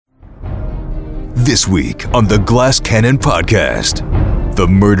This week on the Glass Cannon Podcast, the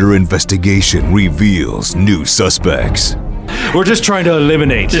murder investigation reveals new suspects. We're just trying to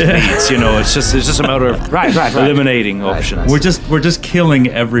eliminate leads, It's just a matter of eliminating options. We're just killing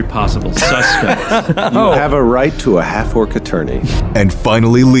every possible suspect. You have a right to a half-orc attorney. And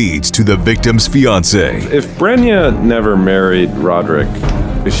finally leads to the victim's fiance. If Brenya never married Roderick,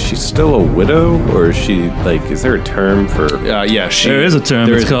 is she still a widow, or is she is there a term for? There is a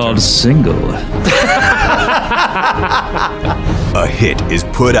term. It's called single. A hit is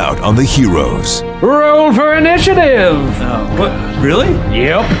put out on the heroes. Roll for initiative! Oh, What? Really?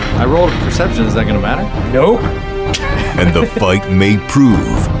 Yep. I rolled a perception. Is that going to matter? Nope. And the fight may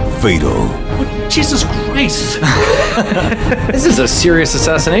prove fatal. Jesus Christ! This is a serious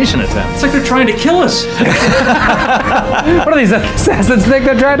assassination attempt. It's like they're trying to kill us. What do these assassins think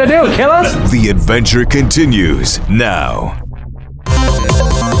they're trying to do? Kill us? The adventure continues now.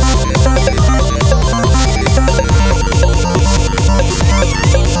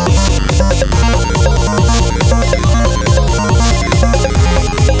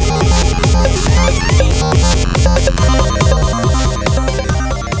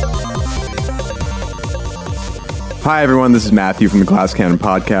 Hi everyone, this is Matthew from the Glass Cannon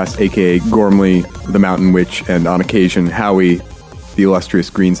Podcast, aka Gormley, the Mountain Witch, and on occasion, Howie, the illustrious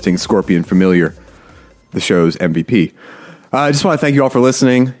Greensting Scorpion Familiar, the show's MVP. I just want to thank you all for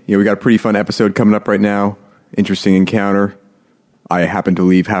listening. We got a pretty fun episode coming up right now. Interesting encounter. I happen to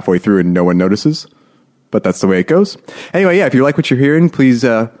leave halfway through and no one notices, but that's the way it goes. Anyway, if you like what you're hearing, please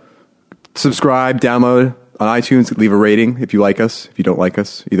subscribe, download on iTunes, leave a rating if you like us, if you don't like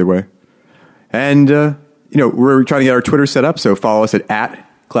us, either way. And, we're trying to get our Twitter set up, so follow us at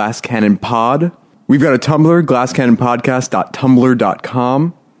 @GlassCannonPod. We've got a Tumblr,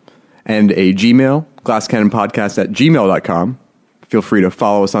 glasscannonpodcast.tumblr.com, and a Gmail, glasscannonpodcast@gmail.com. Feel free to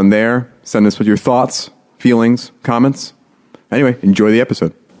follow us on there. Send us with your thoughts, feelings, comments. Anyway, enjoy the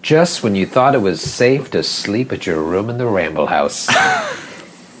episode. Just when you thought it was safe to sleep at your room in the Ramble House.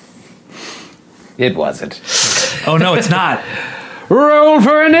 It wasn't. Oh no, it's not. Roll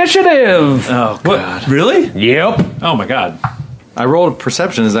for initiative! Oh, God. What? Really? Yep. Oh my God. I rolled a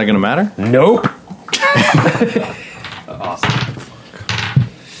perception. Is that going to matter? Nope. Awesome.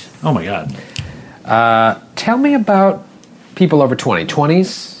 Oh my God. Tell me about people over 20.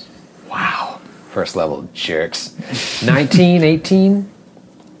 20s? Wow. First level jerks. 19, 18?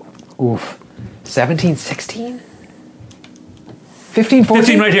 Oof. 17, 16? 15, 14?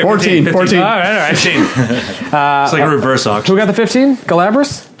 15 right here. 14. All right. 15. It's like a reverse auction. Who got the 15?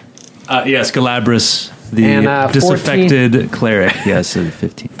 Galabras? Yes, Galabras, the And, disaffected cleric. Yes,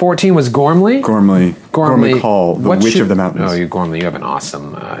 15. 14 was Gormley? Gormley Hall, the What's Witch your- of the Mountains. Oh, you Gormley, you have an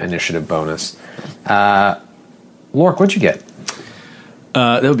awesome initiative bonus. Lork, what'd you get?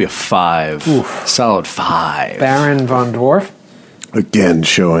 That would be a 5. Solid 5. Baron von Dwarf? Again,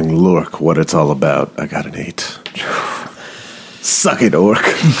 showing Lork what it's all about. I got an 8. Suck it, orc.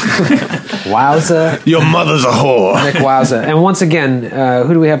 Wowza. Your mother's a whore. Nick Wowza. And once again,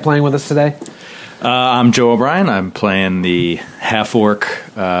 who do we have playing with us today? I'm Joe O'Brien. I'm playing the half-orc,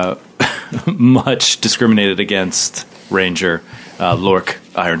 much discriminated against ranger, Lork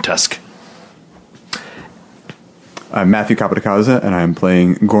Iron Tusk. I'm Matthew Capitakaza, and I'm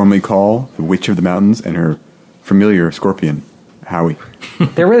playing Gormley Call, the Witch of the Mountains, and her familiar scorpion, Howie.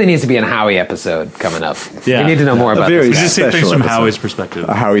 There really needs to be an Howie episode coming up. Yeah. We need to know more about very this. We just see things Special from episode. Howie's perspective.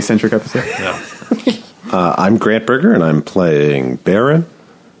 A Howie-centric episode. Yeah. I'm Grant Berger, and I'm playing Baron,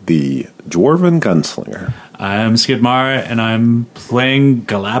 the Dwarven Gunslinger. I'm Skidmar, and I'm playing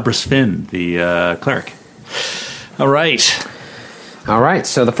Galabras Finn, the cleric. All right. All right,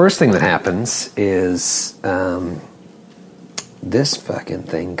 so the first thing that happens is this fucking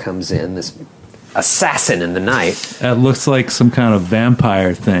thing comes in, this assassin in the night. That looks like some kind of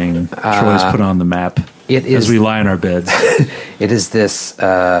vampire thing Troy's put on the map It is- as we lie in our beds. It is this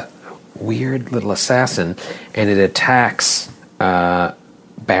weird little assassin, and it attacks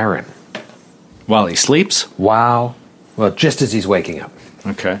Baron. While he sleeps? Well, just as he's waking up.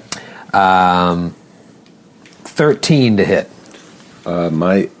 Okay. 13 to hit.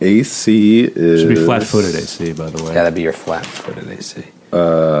 My AC is... Should be flat-footed AC, by the way. Yeah, that'd be your flat-footed AC.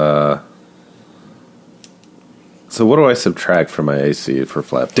 So what do I subtract from my AC for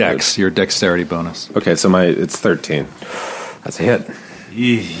flat-footed? Dex, your dexterity bonus. Okay, so it's 13. That's a hit.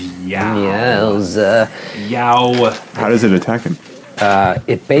 Yow. Yowza. Yow. How does it attack him?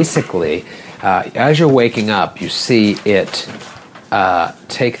 It basically, as you're waking up, you see it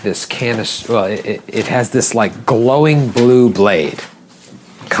take this canister. Well, it has this like glowing blue blade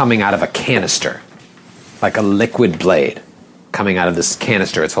coming out of a canister, like a liquid blade coming out of this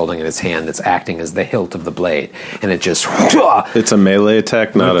canister it's holding in its hand that's acting as the hilt of the blade, and it just... It's a melee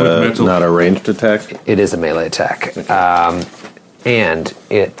attack, not a ranged attack. It is a melee attack. And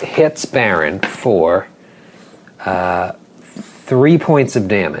it hits Baron for 3 points of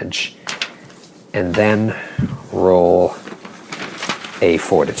damage, and then roll a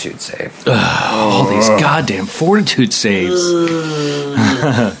fortitude save. All these goddamn fortitude saves.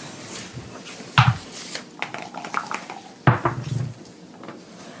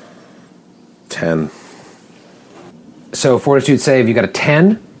 10. So fortitude save, you got a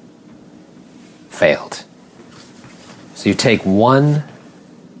 10. Failed. So you take 1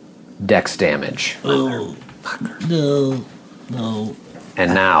 dex damage. Oh, no.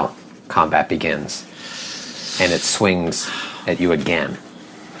 And now combat begins. And it swings at you again.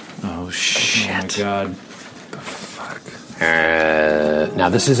 Oh, shit. Oh my god. Now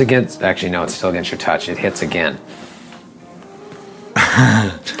this is against... Actually, no, it's still against your touch. It hits again.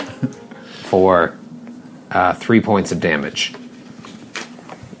 For 3 points of damage.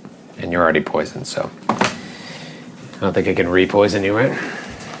 And you're already poisoned, so... I don't think I can re-poison you, right?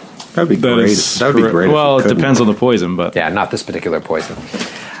 That'd be great. is That'd be great. Well, it depends on the poison, but... Yeah, not this particular poison.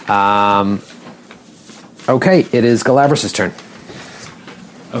 Okay, it is Galabras' turn.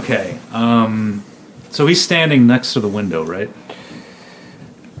 Okay. So he's standing next to the window, right?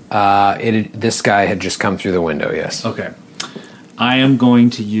 This guy had just come through the window, yes. Okay. I am going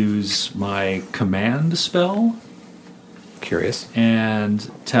to use my command spell Curious. and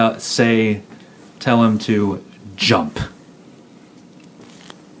tell him to jump.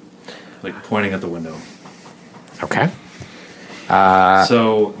 Like pointing at the window. Okay.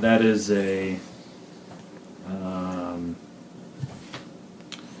 So that is a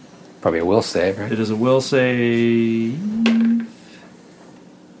Probably a will save, right? it is a will save.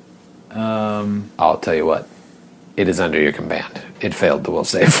 I'll tell you what. It is under your command. It failed the will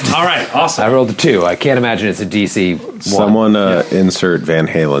save. All right, I awesome. rolled a 2. I can't imagine it's a DC 1. Someone insert Van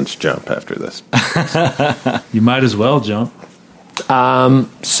Halen's jump after this. You might as well jump.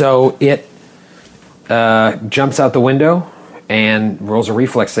 So it jumps out the window and rolls a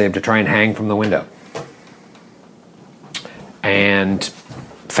reflex save to try and hang from the window. And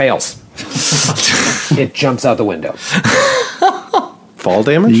fails. It jumps out the window. Fall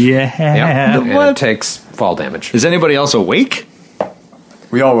damage? Yep. And it takes fall damage. Is anybody else awake?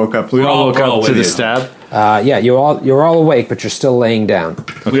 We all woke up. We all woke we're all up to with the you. stab. Yeah, you're all awake, but you're still laying down.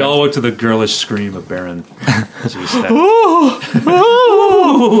 We all woke to the girlish scream of Baron. As we stepped.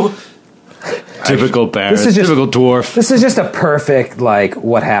 Typical Baron. This is just- typical dwarf. This is just a perfect, like,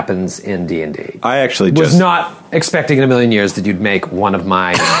 what happens in D&D. I actually Was just... not expecting in a million years that you'd make one of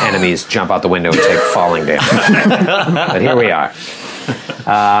my enemies jump out the window and take falling damage. But here we are.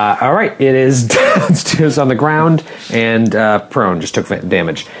 All right, it is downstairs on the ground and prone, just took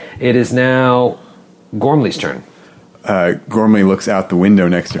damage. It is now Gormley's turn. Gormley looks out the window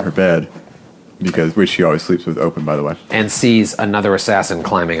next to her bed, which she always sleeps with open, by the way. And sees another assassin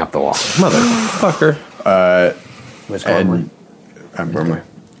climbing up the wall. Motherfucker. Where's Gormley? And I'm Gormley.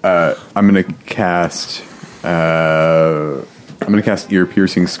 I'm gonna cast. I'm gonna cast ear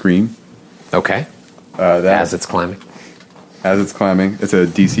piercing scream. Okay, That as it's climbing. as it's climbing. It's a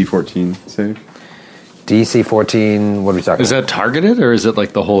DC 14 save. DC 14, what are we talking Is about? that targeted or is it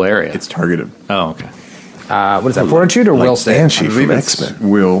like the whole area? It's targeted. Oh, okay. What is that, Fortitude or Will save? Banshee I believe from it's X-Men.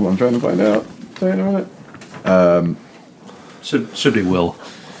 Will. I'm trying to find out. Tell you in a minute. Should be Will.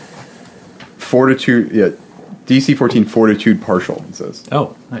 Fortitude. Yeah. DC 14 Fortitude partial. It says.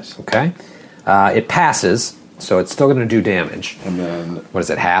 Oh, nice. Okay. It passes, so it's still going to do damage. And then What is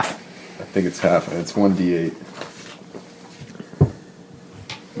it, half? I think it's half, and it's 1d8.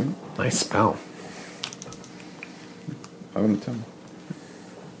 Nice spell. 5 and 10.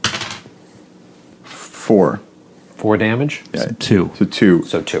 4. 4 damage? Yeah. 2. So 2.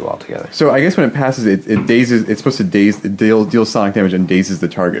 So 2 altogether. So I guess when it passes, it dazes. It's supposed to daze. It deals sonic damage and dazes the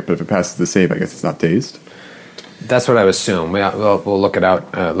target. But if it passes the save, I guess it's not dazed. That's what I would assume. We'll look it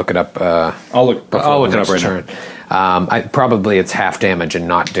out. Look it up. I'll look it up right now. Probably it's half damage and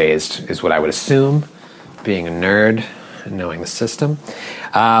not dazed is what I would assume. Being a nerd and knowing the system.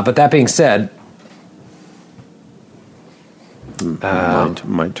 But that being said,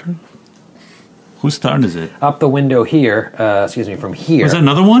 My turn? Whose turn is it? up the window here. From here. Was that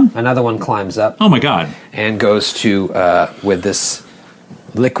another one? Another one climbs up Oh my god. and goes to with this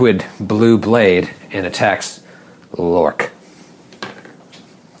liquid blue blade and attacks Lork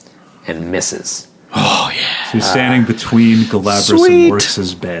and misses. Oh, yeah. So he's standing between Galabras and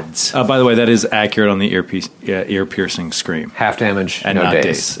Lorix's beds. By the way, that is accurate on the ear-piercing scream. Half damage, And no not daze.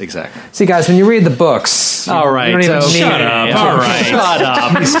 daze. Exactly. See, guys, when you read the books, All right. you don't even need shut up. it. All right. Shut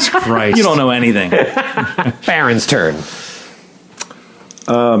up. Jesus Christ. You don't know anything. Baron's turn.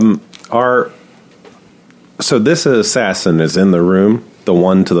 So this assassin is in the room. The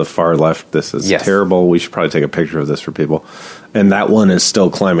one to the far left. This is Yes. terrible. We should probably take a picture of this for people. And that one is still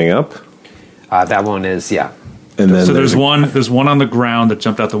climbing up. That one is, yeah. And then So there's one on the ground that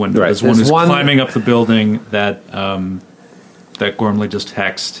jumped out the window. Right. There's one There's who's one- climbing up the building that that Gormley just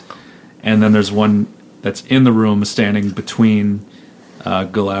hexed, and then there's one that's in the room standing between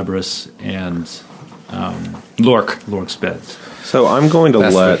Galabras and Lork. Lork's beds. So I'm going to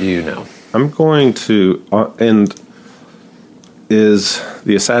That's let. what you know. I'm going to. And is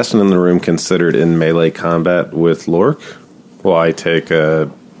the assassin in the room considered in melee combat with Lork? Will I take a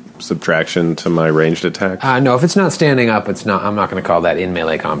subtraction to my ranged attack? No, if it's not standing up, it's not. I'm not going to call that in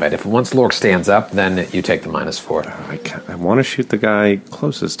melee combat. If once Lork stands up, then you take the -4. I want to shoot the guy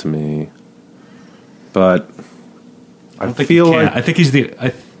closest to me, but I feel He can't. like I think he's the.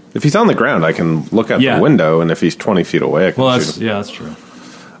 if he's on the ground, I can look out Yeah. the window, and if he's 20 feet away, I can Well, shoot that's him. yeah, that's true.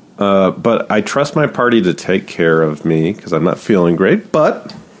 But I trust my party to take care of me because I'm not feeling great.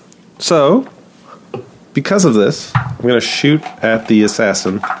 But so, because of this, I'm going to shoot at the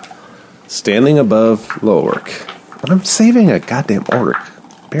assassin standing above Lork. And I'm saving a goddamn orc.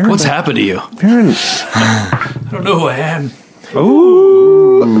 Baron, What's happened to you? Baron. I don't know who I am.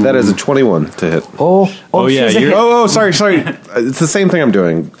 Ooh, that is a 21 to hit. Oh, yeah, she's a you're- hit. Oh, sorry. It's the same thing I'm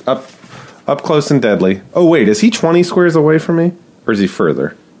doing. Up close and deadly. Oh, wait, is he 20 squares away from me? Or is he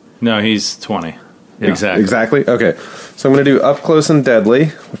further? No, he's 20. Yeah. Exactly. Exactly? Okay. So I'm going to do up close and deadly,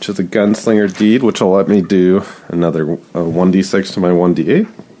 which is a gunslinger deed, which will let me do another 1d6 to my 1d8.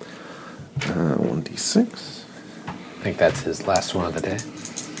 1d6. I think that's his last one of the day.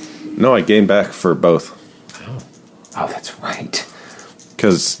 No, I gain back for both. Oh, that's right.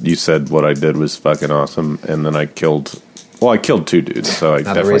 Because you said what I did was fucking awesome, and then I killed 2 dudes, so I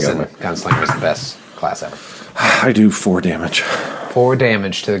Another definitely reason got Gunslinger is the best class ever. I do 4 damage. 4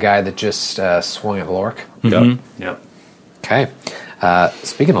 damage to the guy that just swung at Lork. Yep. Yep. Okay.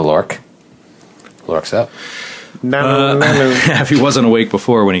 Speaking of Lork, Lork's up. No. If he wasn't awake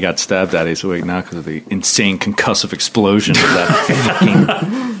before when he got stabbed at, he's awake now because of the insane concussive explosion of that fucking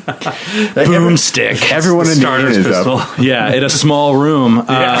boomstick. Everyone in the Starter's inn is pistol. up. Yeah, in a small room. All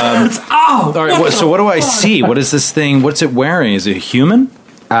right, so what do I see? What is this thing? What's it wearing? Is it a human?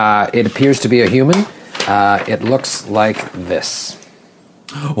 It appears to be a human. It looks like this.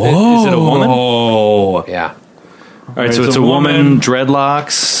 Is it a woman? All Oh, Yeah. right, so it's a woman,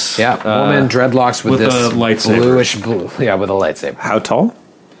 dreadlocks. Yeah, woman, dreadlocks with with this a lightsaber. bluish blue. Yeah, with a lightsaber. How tall?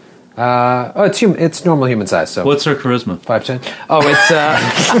 Oh, it's human. It's normal human size. So what's her charisma? 5'10". Oh, it's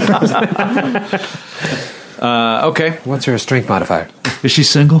Okay. what's her strength modifier? Is she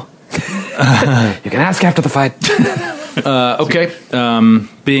single? You can ask after the fight. Okay.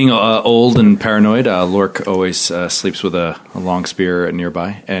 Being old and paranoid, Lork always sleeps with a long spear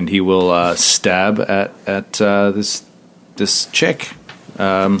nearby, and he will stab at this chick.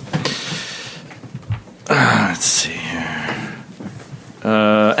 Let's see here,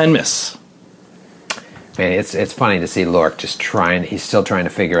 and miss. Man, it's funny to see Lork just trying. He's still trying to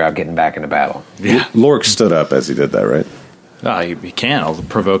figure out getting back into battle. Yeah, Lork stood up as he did that, right? he can. I'll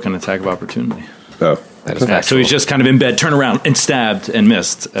provoke an attack of opportunity. Oh. That is Yeah, so factual. he's just kind of in bed, turned around and stabbed and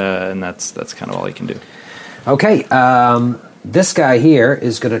missed, and that's kind of all he can do. Okay, this guy here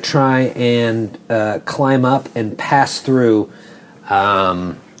is going to try and climb up and pass through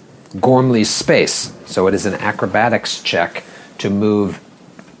Gormley's space. So it is an acrobatics check to move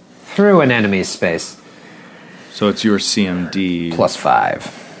through an enemy's space. So it's your CMD. +5.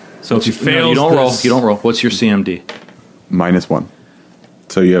 So if he No, fails, you don't roll. this- You don't roll. What's your CMD? -1.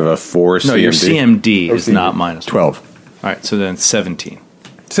 So you have a 4 CMD? No, your CMD is not minus 12. All right, so then 17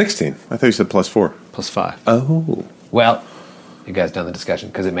 16. I thought you said +4. plus 5. Oh. Well, you guys done the discussion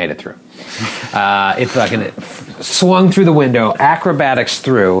because it made it through. It fucking swung through the window, acrobatics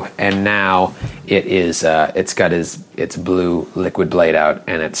through, and now it is. It's got its blue liquid blade out,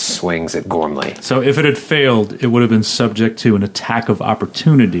 and it swings at Gormley. So if it had failed, it would have been subject to an attack of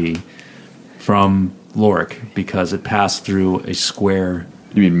opportunity from Lork because it passed through a square.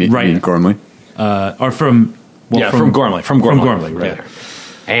 You mean me, Right. me and Gormley? Or from From Gormley. From Gormley. From Gormley, right? Yeah.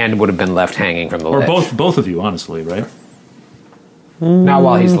 And would have been left hanging from the Or ledge. both of you, honestly, right? Not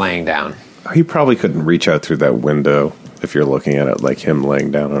while he's laying down. He probably couldn't reach out through that window if you're looking at it like him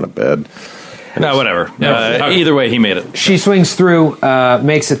laying down on a bed. No, whatever. Okay. Either way, he made it. She swings through,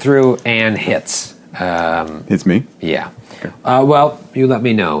 makes it through, and hits. It's me? Yeah. Well, you let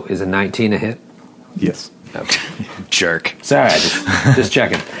me know. Is a 19 a hit? Yes. Okay. Jerk. Sorry, just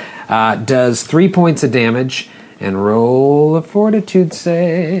checking. Does 3 points of damage and roll a fortitude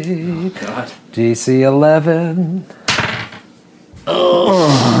save. God. DC 11.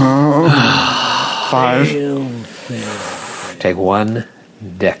 5. Take 1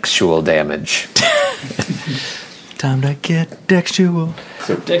 dexual damage. Time to get dexual.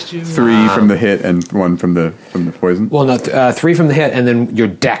 3 from the hit and 1 from the poison. Well, no, 3 from the hit, and then your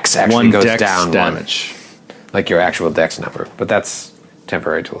dex actually One goes dex down damage. 1. Like your actual dex number. But that's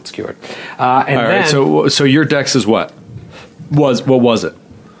temporary till it's cured. And All then, right, so your dex is what? What was it?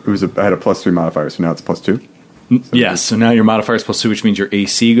 I had a +3 modifier, so now it's +2. Yes, so now your modifier is +2, which means your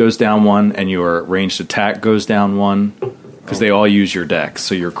AC goes down 1 and your ranged attack goes down 1 because they all use your dex.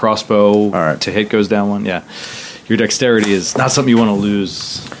 So your crossbow to hit goes down 1. Yeah, your dexterity is not something you want to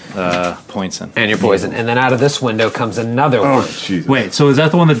lose points in. and your poison. And then out of this window comes another one. Jesus. Wait, so is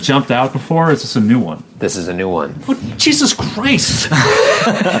that the one that jumped out before, or is this a new one? This is a new one. Oh, Jesus Christ!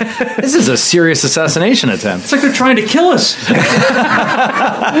 This is a serious assassination attempt. It's like they're trying to kill us.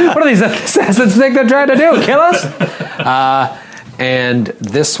 What do these assassins think they're trying to do? Kill us? And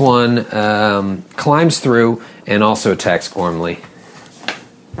this one climbs through and also attacks Gormley.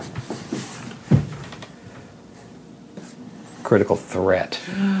 Critical threat.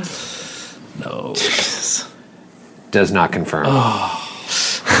 No. Does not confirm.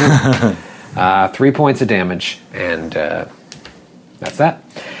 3 points of damage, and that's that.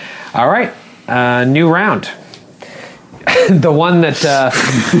 All right, new round. The one that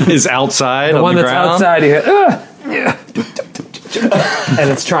Is outside the on one the that's ground? outside. You hit, and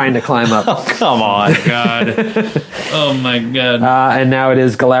it's trying to climb up. Come on. God. Oh my God. And now it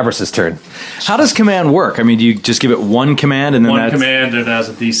is Galabras' turn. How does command work? I mean, do you just give it one command and then One that's... command, it has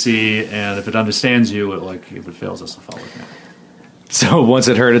a DC, and if it understands you, if it fails, it's a follow command. So once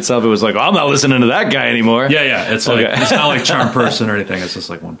it heard itself, it was like, I'm not listening to that guy anymore. Yeah. It's like Okay. it's not like charm person or anything. It's just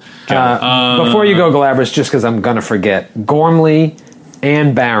like one. Before you go, Galabras, just because I'm going to forget, Gormley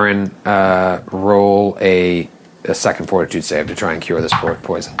and Baron roll a second fortitude save to try and cure this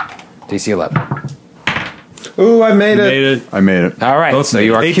poison. DC 11. Ooh, I made Made it. it. I made it. All right, so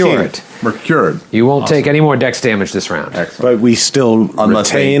you are 18. cured. We're cured. You won't take any more dex damage this round. But we still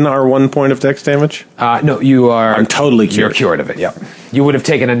Unless retain our 1 point of dex damage? No, you are... I'm totally You're cured. cured of it, yep. You would have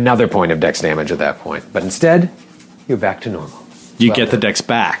taken another point of dex damage at that point, but instead, you're back to normal. You get the dex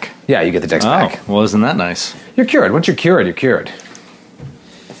back. Yeah, you get the dex back. Oh, well, isn't that nice? You're cured. Once you're cured, you're cured.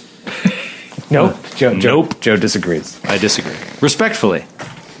 Nope. Joe disagrees. I disagree. Respectfully.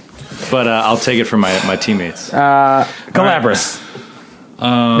 But I'll take it from my teammates. Galabras.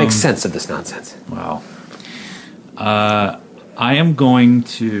 Make sense of this nonsense. Wow. I am going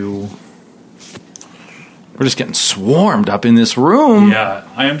to. We're just getting swarmed up in this room. Yeah,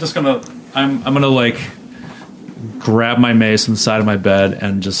 I am just gonna. I'm gonna like grab my mace on the side of my bed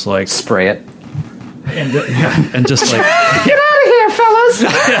and just like Spray it. and just like Get out of here, fellas!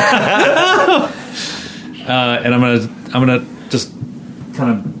 and I'm gonna just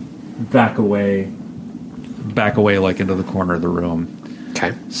kind of back away like into the corner of the room.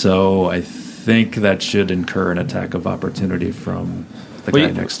 Okay. So I think that should incur an attack of opportunity from the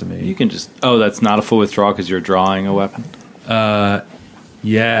guy next to me. You can just... Oh, that's not a full withdrawal because you're drawing a weapon?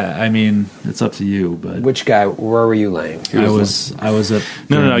 Yeah, I mean it's up to you, but Which guy? Where were you laying? I was at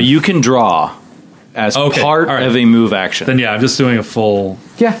No. You can draw as Okay, part all right. of a move action. Then yeah, I'm just doing a full.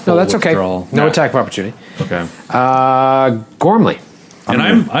 Yeah, no, full that's okay. withdrawal. No Yeah. attack of opportunity. Okay. Gormley. And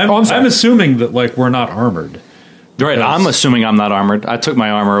I'm sorry. I'm assuming that like we're not armored. Right, I'm assuming I'm not armored. I took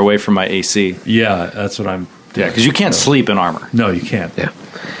my armor away from my AC. Yeah, that's what I'm. Yeah, because you can't sleep in armor. No, you can't. Yeah.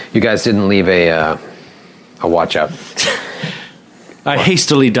 You guys didn't leave a watch out. I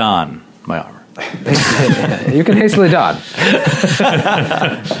hastily don my armor. You can hastily dodge. Is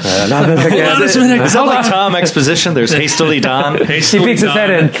that like Tom Exposition? There's hastily don. He peeks his head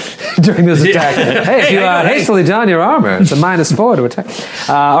in during this attack. Hey, if you hastily don your armor, it's a -4 to attack.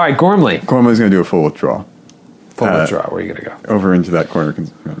 All right, Gormley. Gormley's going to do a full withdrawal. Full withdraw. Where are you going to Over into that corner,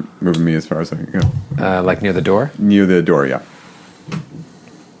 moving me as far as I can go. go? Like near the door? Near the door, yeah.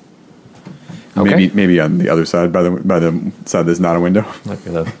 Okay. Maybe on the other side, by the side there's not a window. Like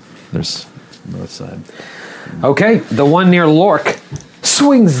there's north side. Okay, the one near Lork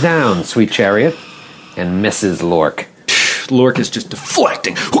swings down, sweet chariot, and misses Lork. Lork is just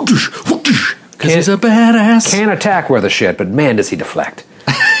deflecting. Because Can't- he's a badass. Can't attack worth a shit, but man, does he deflect.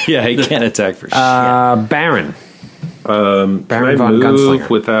 Yeah, he can't attack for shit. Baron. Baron Can von I move Gunslinger.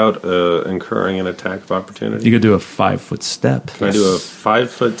 without incurring an attack of opportunity? You could do a 5-foot step. Can I do a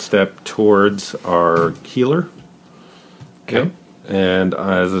 5-foot step towards our healer? Okay. And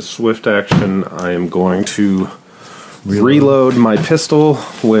as a swift action, I am going to reload my pistol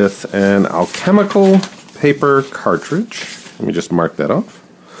with an alchemical paper cartridge. Let me just mark that off.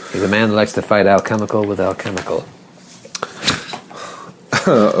 He's a man that likes to fight alchemical with alchemical.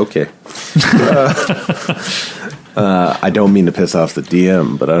 Okay. I don't mean to piss off the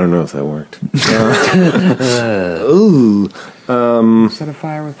DM, but I don't know if that worked. Set a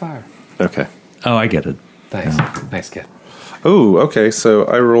fire with fire. Okay. Oh, I get it. Thanks. Nice kid. Oh, okay. So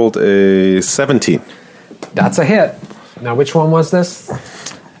I rolled a 17. That's a hit. Now, which one was this?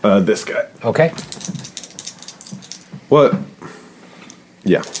 This guy. Okay. What?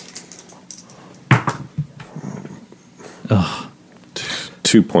 Yeah.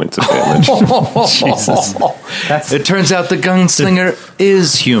 2 points of damage. It turns out the gunslinger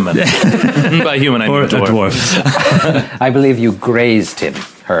is human. By human, I mean Or a dwarf. dwarf. I believe you grazed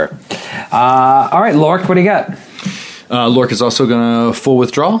her. All right, Lork, what do you got? Lork is also going to full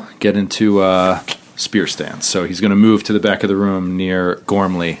withdrawal, get into spear stance. So he's going to move to the back of the room near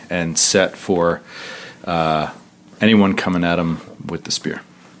Gormley and set for anyone coming at him with the spear.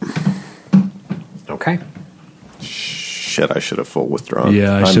 Okay. Shit, I should have full withdrawn.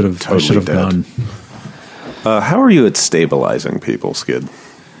 Yeah, I I'm should have totally dead. gone. How are you at stabilizing people, Skid?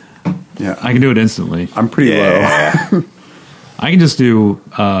 Yeah, I can do it instantly. I'm pretty low. I can just do.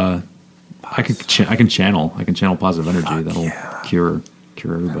 I can channel. I can channel positive energy. That'll cure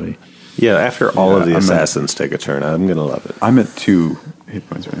everybody. Yeah, after all of the I'm at- assassins take a turn, I'm going to love it. I'm at 2 hit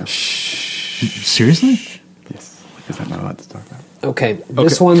points right now. Seriously? Yes, because I'm not allowed to talk about it. Okay.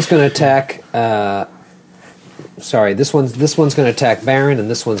 This one's going to attack. Sorry, this one's going to attack Baron, and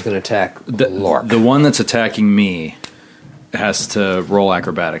this one's going to attack Lork. The one that's attacking me has to roll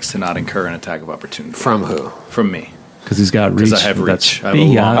acrobatics to not incur an attack of opportunity. From who? From me. Because he's got reach. Because I have reach. That's I have a long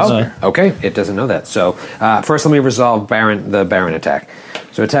beyond- spear. Okay, it doesn't know that. So first, let me resolve the Baron attack.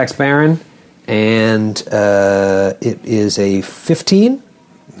 So it attacks Baron, and it is a 15.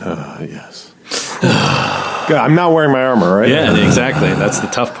 Yes. God, I'm not wearing my armor, right? Yeah, exactly. That's the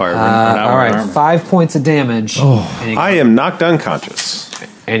tough part. We're not All wearing right, armor. 5 points of damage. And you, I am knocked unconscious.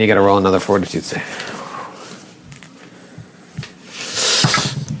 and you got to roll another fortitude save.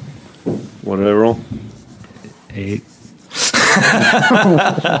 What did I roll? 8.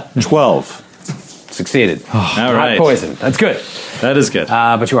 12. Succeeded. All Not right. poisoned. That's good. That is good.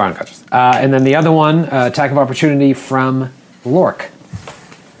 But you are unconscious. And then the other one, attack of opportunity from Lork.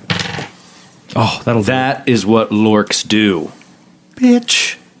 Oh, that'll do. That is what Lorks do.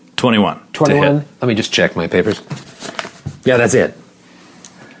 Bitch. 21. to 21. hit. Let me just check my papers. Yeah, that's it.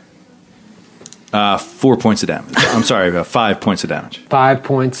 4 points of damage. I'm sorry, 5 points of damage. 5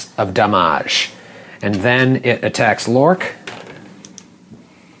 points of damage. And then it attacks Lork.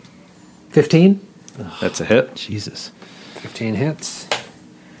 15. That's a hit. Jesus. 15 hits.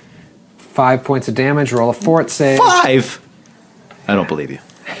 5 points of damage. Roll a fort save. 5? I don't believe you.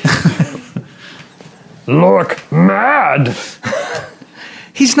 Lork mad.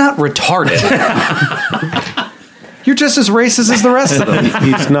 He's not retarded. You're just as racist as the rest of them.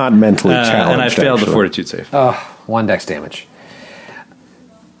 He's not mentally challenged. And I failed the actually. fortitude save. 1 dex damage.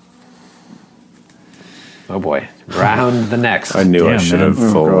 Oh boy. Round the next. I knew I Damn, should man.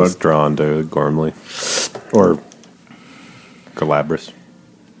 have full God. withdrawn to Gormley. Or Galabras.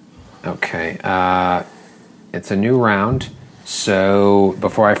 Okay. It's a new round. So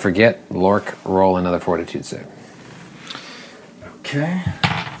before I forget, Lork, roll another fortitude save. Okay.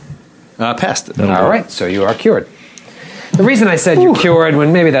 Passed it. All right, so you are cured. The reason I said you're cured,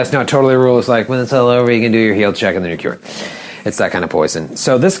 when maybe that's not totally a rule, is like when it's all over, you can do your heal check and then you're cured. It's that kind of poison.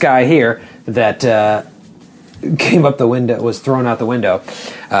 So this guy here that came up the window, was thrown out the window,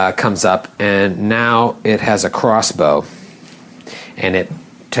 comes up, and now it has a crossbow, and it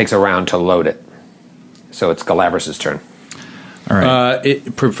takes a round to load it. So it's Galabras' turn. All right.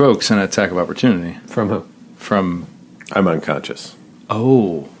 It provokes an attack of opportunity From who? from. I'm unconscious.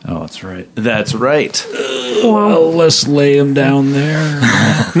 Oh, Oh, that's right. that's right. Well, let's lay him down there.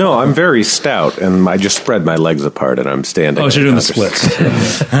 No, I'm very stout, and I just spread my legs apart, and I'm standing. Oh, so you're doing the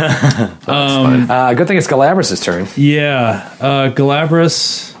unconscious. splits. Good thing it's Galabras' turn. Yeah.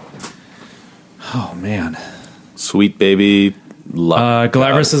 Galabras. Oh, man. Sweet baby luck.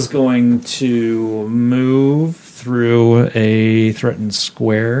 Galabras is going to move through a threatened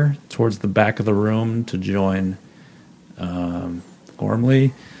square towards the back of the room to join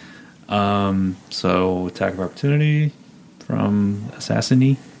Gormley. So attack of opportunity from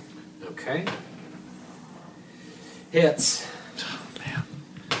Assassini. Okay. Hits.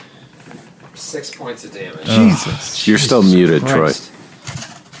 6 points of damage. Jesus. You're still muted, Christ. Troy.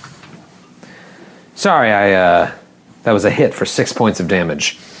 Sorry, that was a hit for 6 points of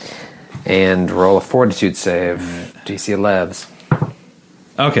damage. And roll a fortitude save. DC 11s.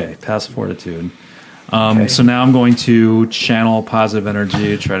 Okay, pass fortitude. So now I'm going to channel positive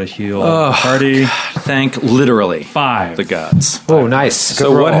energy, try to heal the party. Thank literally 5. the gods. Oh, nice. Good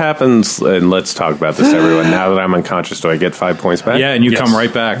So roll. what happens, and let's talk about this, everyone. Now that I'm unconscious, do I get 5 points back? Yeah, and you Yes. come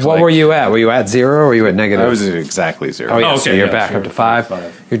right back. What were you at? Were you at 0 or were you at negative? I was at exactly 0. Oh, yeah, Oh, so okay, you're yeah, back sure. up to 5.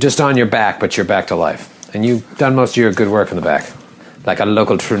 5. You're just on your back, but you're back to life. And you've done most of your good work in the back. Like a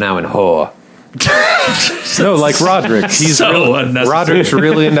local Trunauan whore. No, like Roderick. He's So really, unnecessary. Roderick's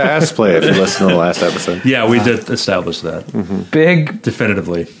really into ass play if you listen to the last episode. Yeah, we did establish that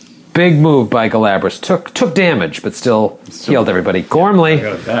definitively. Big move by Galabras. Took damage, but still healed everybody. Gormley,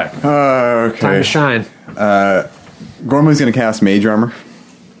 Got it back. time to Okay. shine. Gormley's going to cast Mage Armor.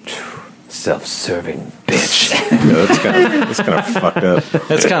 Self-serving bitch. Yeah, that's kind of fucked up.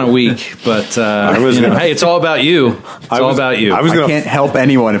 That's kind of weak, but was gonna- hey, it's all about you. It's all about you. I was I gonna, can't help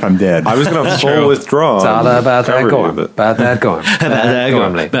anyone if I'm dead. I was going to full withdraw. It's all about that Cover you, Gorm. but- About that Gorm.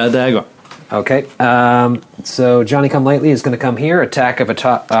 Gormley. Bad dagon. Okay. So Johnny Come Lately is going to come here. Attack of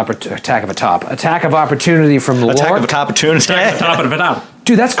opportunity from Lord. Attack of opportunity. Top of it up.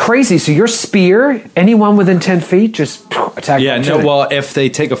 Dude, that's crazy. So your spear, anyone within 10 feet, just attack. Yeah, no. opportunity. Well, if they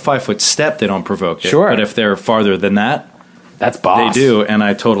take a 5-foot step, they don't provoke it. Sure. But if they're farther than that, That's boss. they do, and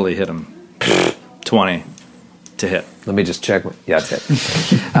I totally hit them. 20 to hit. Let me just check. Yeah, that's it.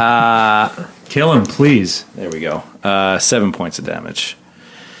 Kill him, please. There we go. 7 points of damage.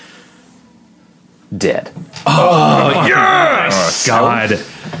 Dead. God.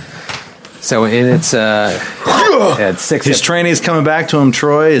 So in its at 6 His hit- training's coming back to him,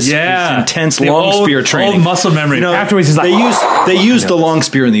 Troy. His intense The long old- spear training. Old muscle memory. You know, Afterwards, he's like, they used the long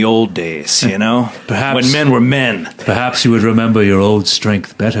spear in the old days, you know? Perhaps- when men were men. Perhaps you would remember your old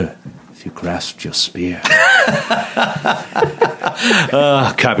strength better if you grasped your spear.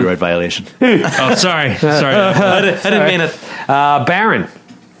 Copyright violation. Oh, sorry. Sorry. I didn't mean it. Baron.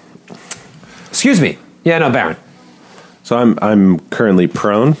 Excuse me. Yeah, no, Baron. So I'm currently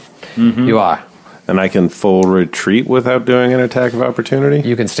prone, You are. and I can full retreat without doing an attack of opportunity?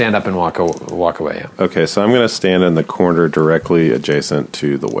 You can stand up and walk away. Yeah. Okay, so I'm going to stand in the corner directly adjacent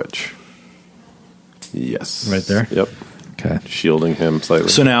to the witch. Yes. Right there? Yep. Okay. Shielding him slightly.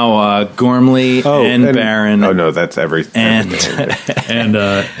 So now Gormley and Baron Oh, no, that's everything. and And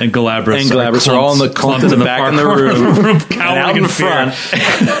Galabras. and Galabras are all in the clumped back in the far room. corner, and cowering out in fear.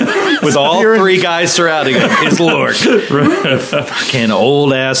 front with all three guys surrounding him is Lork. Fucking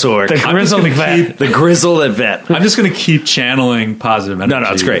old ass orc. The grizzled vet. The grizzled vet. I'm just going to keep channeling positive energy.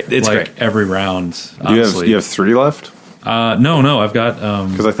 No, it's great. It's like, great. every round. you Honestly. have 3 left? No, I've got.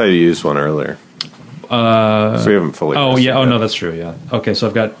 Because I thought you used one earlier. So we haven't fully. Oh rested yeah. Oh yet. no, that's true. Yeah. Okay, so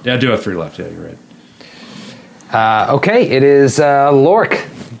I've got. Yeah, I do have 3 left. Yeah, you're right. Okay, it is Lork.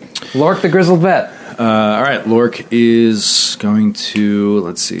 Lork the Grizzled Vet. All right, Lork is going to,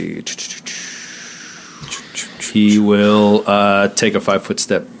 let's see. He will take a 5-foot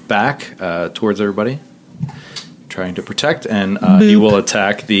step back towards everybody, trying to protect, and he will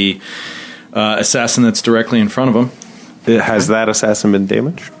attack the assassin that's directly in front of him. Has that assassin been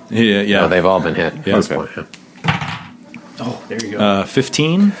damaged? Yeah. Oh, they've all been hit. Yeah. At this Okay. point, yeah. Oh, there you go.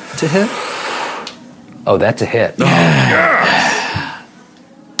 15 to hit. Oh, that's a hit.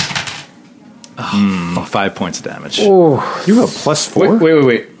 5 points of damage. You have a +4?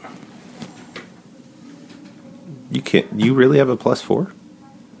 Wait. You can't. You really have a +4?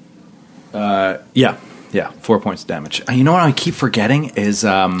 Yeah, 4 points of damage. You know what I keep forgetting is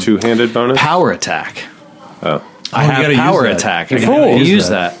 2-handed bonus? power attack. Oh. I you have gotta power use that. attack. You I gotta gotta use use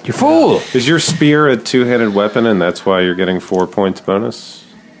that. that. You fool! Is your spear a 2-handed weapon, and that's why you're getting 4 points bonus?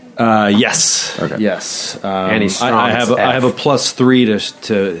 Yes. Okay. Yes. And he's strong I as have a F. +3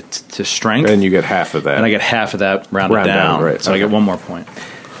 to strength, And you get half of that. and I get half of that rounded Round down, down. right, So I okay. get 1 more point.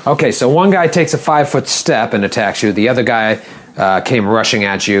 Okay, so one guy takes a 5-foot step and attacks you. The other guy came rushing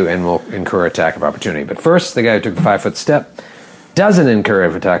at you and will incur attack of opportunity. But first, the guy who took the 5-foot step doesn't incur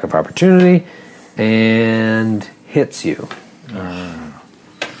an attack of opportunity and hits you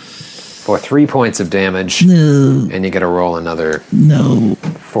for 3 points of damage. No, And you get to roll another no.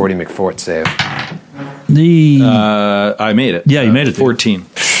 40 McFort save. I made it. Yeah, you made it, dude. 14.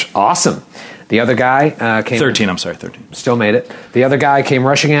 Awesome. The other guy came... 13, I'm sorry, 13. Still made it. The other guy came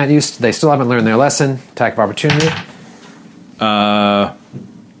rushing at you. They still haven't learned their lesson. Attack of opportunity.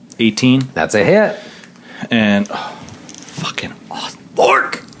 18. That's a hit. And fucking awesome.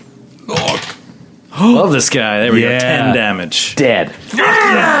 Lork! Love this guy. There we go. Yeah. 10 damage. Dead.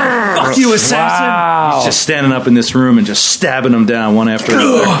 Fuck you, assassin! Wow. He's just standing up in this room and just stabbing them down one after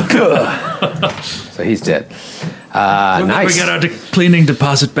another. So he's dead. We Nice. got our cleaning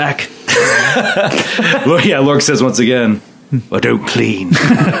deposit back. Lork says once again, I don't clean.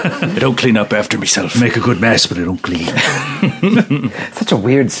 I don't clean up after myself. Make a good mess, but I don't clean. Such a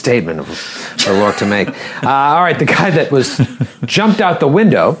weird statement for Lork to make. All right, the guy that was jumped out the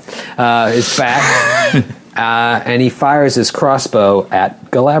window is back, and he fires his crossbow at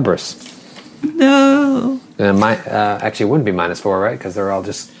Galabras. No. Actually, it wouldn't be -4, right? Because they're all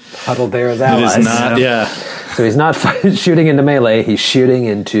just huddled there as It allies. is not, yeah. So he's not shooting into melee. He's shooting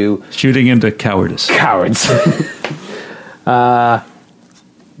into Shooting into cowardice. cowards.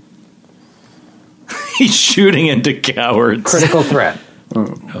 He's shooting into cowards. Critical threat.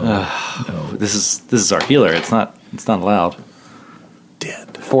 This is our healer. It's not allowed.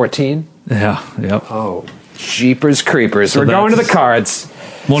 14. Yeah. Yep. Oh, jeepers creepers. We're going to the cards.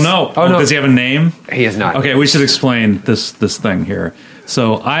 Well, no. Oh, no. Does he have a name? He is not. Okay, we should explain this thing here.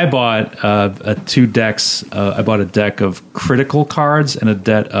 So I bought two decks. I bought a deck of critical cards and a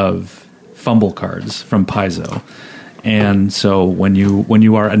deck of fumble cards from Paizo. And so when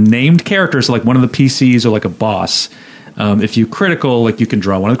you are a named character, so like one of the PCs or like a boss, if you critical, like you can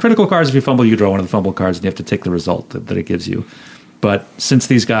draw one of the critical cards. If you fumble, you draw one of the fumble cards, and you have to take the result that it gives you. But since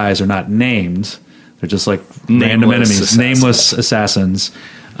these guys are not named, they're just like random enemies, nameless assassins.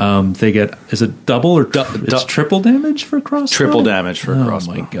 They get, is it double or it's triple damage for a crossbow? Triple damage for a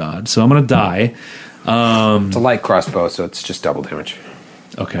crossbow. Oh my god! So I'm gonna die. It's a light crossbow, so it's just double damage.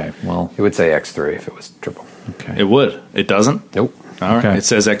 Okay, well, It would say X3 if it was triple. okay. It would. It doesn't? Nope. All right. Okay. It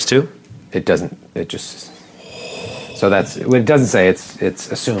says X2? It doesn't. It just. So that's. It doesn't say it's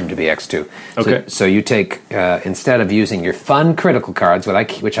assumed to be X2. Okay. So you take, instead of using your fun critical cards,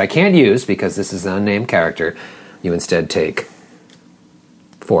 which I can't use because this is an unnamed character, you instead take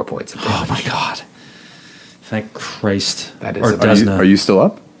 4 points of damage. Oh my god! Thank Christ. That is or about- Desna. Are you still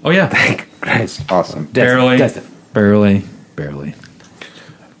up? Oh yeah, Thank Christ. Awesome. barely, Desna. barely.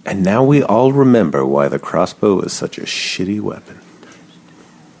 And now we all remember why the crossbow is such a shitty weapon.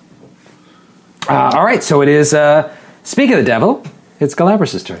 All right, so it is, speak of the devil, it's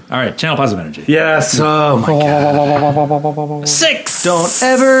Galabras' turn. All right, channel positive energy. Yes. Oh my god. 6. Don't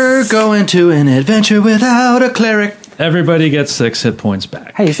ever go into an adventure without a cleric. Everybody gets 6 hit points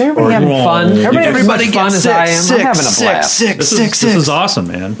back. Hey, is everybody having fun? Everybody having as much fun as I am? I'm having a blast. This is awesome,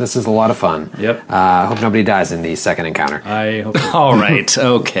 man. This is a lot of fun. Yep. I hope nobody dies in the second encounter. I hope. All right.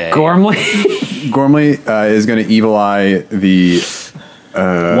 Okay. Gormley? Gormley is going to evil eye the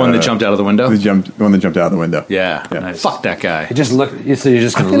One that jumped out of the window? one that jumped out of the window. Yeah. Nice. Fuck that guy. So you're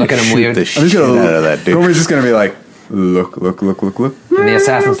just going to look at him weird? The And shit I'm just gonna out of that dude. Gormley's just going to be like, look. the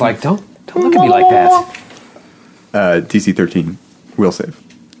assassin's like, don't look at me like that. DC 13 will save.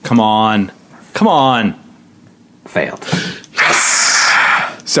 Come on. Failed.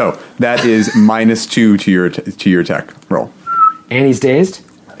 So that is -2 to your attack roll. And he's dazed?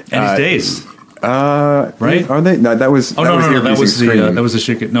 And he's dazed. Right? Are they? No, that was. Oh no, the that was scream. the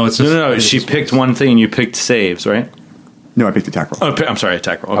shake. No, it's just, No. She picked one thing and you picked saves, right? No, I picked attack roll. Oh, I'm sorry.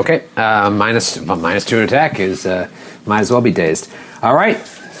 Attack roll. Okay. -2 to attack is, might as well be dazed. All right.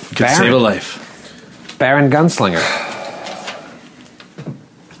 Could save a life. Baron Gunslinger.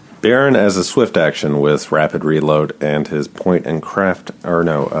 Baron as a swift action with rapid reload and his point and craft,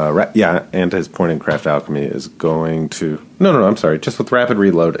 and his point and craft alchemy is going to. No, I'm sorry. Just with rapid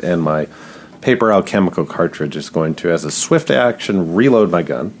reload and my paper alchemical cartridge is going to, as a swift action, reload my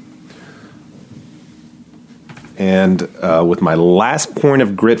gun. And with my last point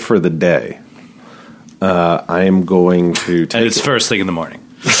of grit for the day, I am going to take. And it's first thing in the morning.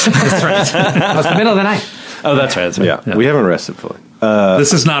 It's the middle of the night. Oh, that's right. Yeah, we haven't rested fully.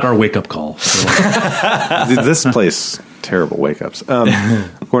 this is not our wake up call. This place, terrible wake ups. I'm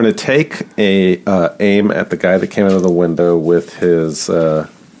going to take a aim at the guy that came out of the window with his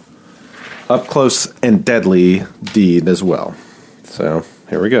up close and deadly deed as well. So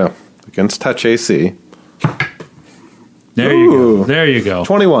here we go against touch AC. There you go.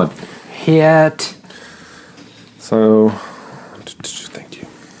 21. Hit. So thank you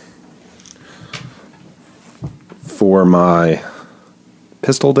for my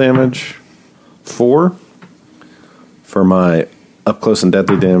pistol damage. 4 for my up close and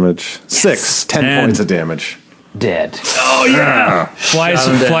deadly damage. 6. 10 points of damage. Dead.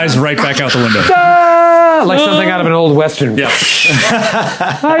 Flies right back out the window. Like something out of an old Western. Yeah.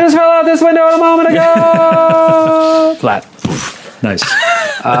 I just fell out this window a moment ago. Flat. Nice.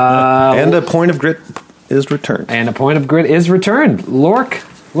 And a point of grit is returned. And a point of grit is returned.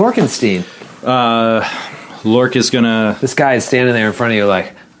 Lorkenstein. Lork is gonna. This guy is standing there in front of you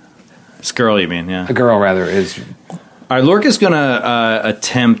like This girl, you mean? Yeah. a girl, rather, is. All right, Lork is gonna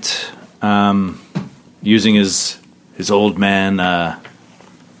attempt using his old man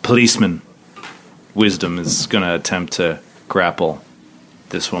policeman wisdom. Is gonna attempt to grapple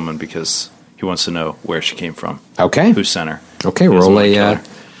this woman because he wants to know where she came from. Okay. Who sent her? Okay, He doesn't wanna kill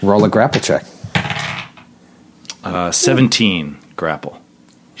roll a grapple check. her. 17 grapple.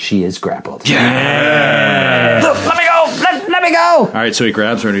 She is grappled. Yeah. Let me go. Let me go. All right, so he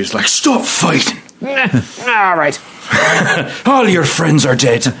grabs her and he's like, "Stop fighting! All right. All your friends are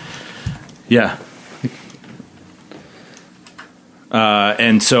dead." Yeah.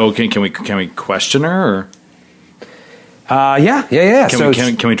 And so can we question her? Or? Yeah.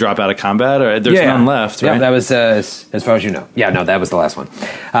 Can we drop out of combat? Or there's none left, right? Yeah, that was as far as you know. Yeah, no, that was the last one.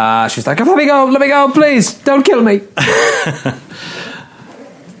 She's like, let me go, please, don't kill me.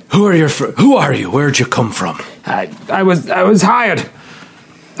 Who are you? Where'd you come from? I was hired.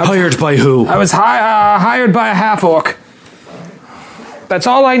 Hired by who? I was hired by a half-orc. That's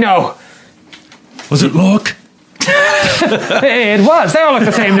all I know. Was it Lork? It was. They all look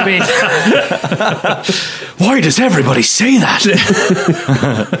the same to me. Why does everybody say that?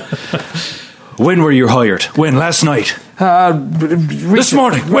 When were you hired? When? Last night? This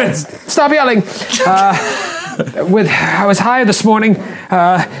morning? When? Stop yelling. I was hired this morning.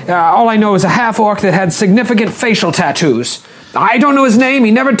 All I know is a half-orc that had significant facial tattoos. I don't know his name.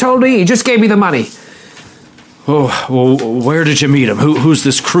 He never told me. He just gave me the money. Oh, well, where did you meet him? Who's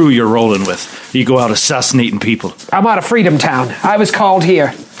this crew you're rolling with? You go out assassinating people. I'm out of Freedom Town. I was called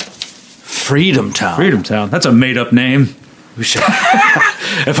here. Freedom Town? Freedom Town. That's a made-up name.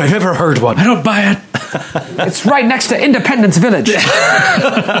 If I've ever heard one. I don't buy it. It's right next to Independence Village.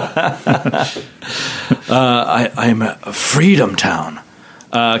 I'm a Freedom Town.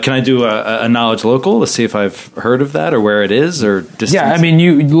 Can I do a knowledge local to see if I've heard of that or where it is or distance? Yeah, I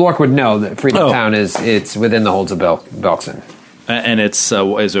mean, Lork would know that Freedom Town it's within the holds of Belkson. And it's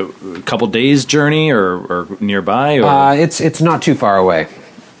is it a couple days journey or nearby? Or? It's not too far away.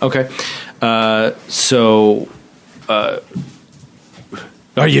 Okay, so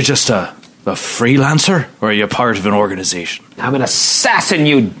are you just a freelancer or are you part of an organization? I'm an assassin,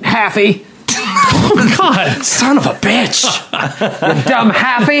 you halfie. Oh, God, son of a bitch! You dumb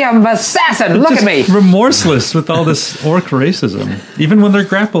halfie, I'm an assassin. Look at me. Remorseless with all this orc racism, even when they're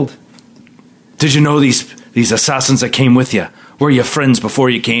grappled. Did you know these assassins that came with you? Were you friends before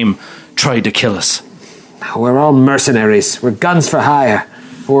you came? Tried to kill us? We're all mercenaries. We're guns for hire.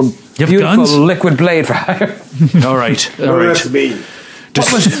 We're beautiful guns? liquid blade for hire. All right. That's me.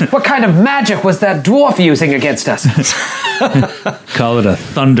 What kind of magic was that dwarf using against us? Call it a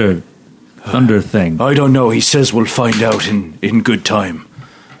thunder thing. I don't know. He says we'll find out in good time.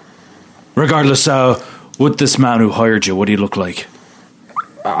 Regardless, what this man who hired you, what do he look like?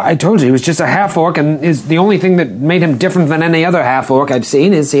 I told you, he was just a half-orc, and the only thing that made him different than any other half-orc I've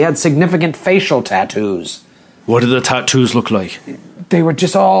seen is he had significant facial tattoos. What did the tattoos look like? They were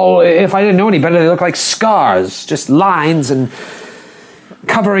just all, if I didn't know any better, they looked like scars, just lines and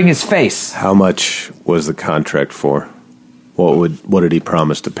covering his face. How much was the contract for? What did he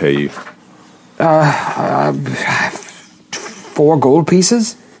promise to pay you? 4 gold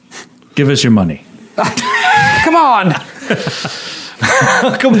pieces? Give us your money. Come on!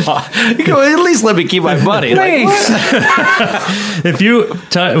 Come on. At least let me keep my money. Please! If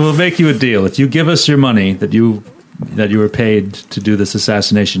we'll make you a deal. If you give us your money that you were paid to do this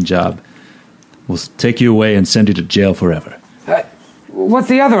assassination job, we'll take you away and send you to jail forever. What's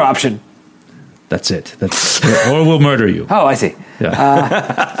the other option? That's it. Or we'll murder you. Oh, I see.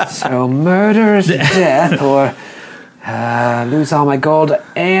 Yeah. So murder is death, or lose all my gold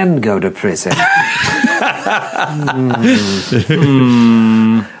and go to prison.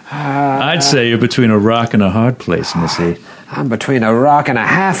 I'd say you're between a rock and a hard place, Missy. I'm between a rock and a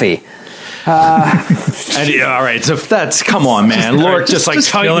halfie. All right, so come on, man. Lork just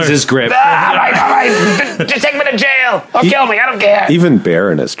tightens his grip. All right. Just take me to jail or kill me. I don't care. Even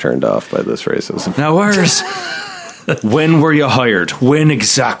Baron is turned off by this racism. Now, when were you hired? When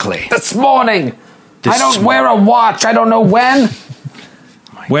exactly? This morning. I don't wear a watch. I don't know when.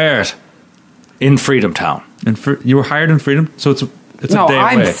 Where? In Freedom Town. You were hired in Freedom? So it's a day away. No,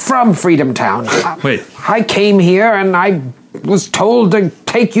 I'm from Freedom Town. Wait. I came here and I was told to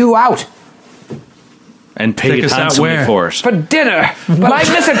take you out. And paid handsomely for it. For dinner. But I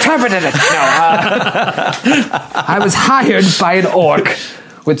misinterpreted it. No, I was hired by an orc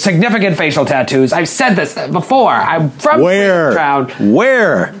with significant facial tattoos. I've said this before. I'm from Freedom Town.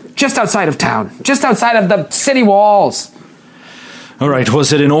 Where? Just outside of town. Just outside of the city walls. All right,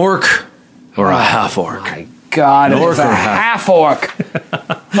 was it an orc Or a half-orc. My God, it's a half-orc.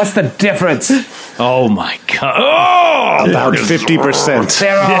 What's the difference? Oh, my God. About 50%.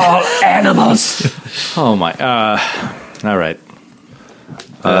 They're all animals. Oh, my. All right.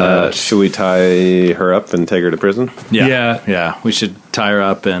 Should we tie her up and take her to prison? Yeah. We should tie her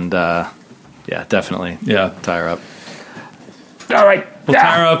up and, definitely. Yeah. Tie her up. All right. We'll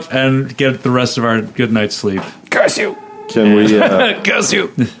tie her up and get the rest of our good night's sleep. Curse you. Can we? Curse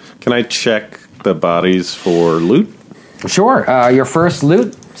you. Can I check the bodies for loot? Sure. Your first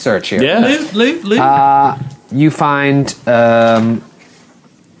loot search here. Yeah. Loot. You find 4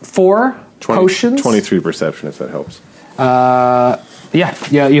 potions. 23 perception, if that helps. Yeah.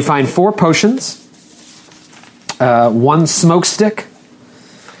 You find 4 potions, 1 smoke stick,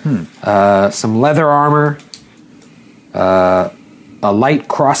 some leather armor, a light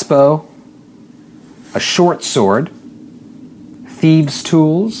crossbow, a short sword, thieves'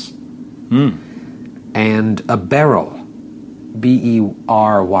 tools, and a beryl. Beryl.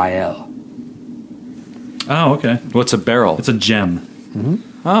 Oh, okay. What's a barrel? It's a gem.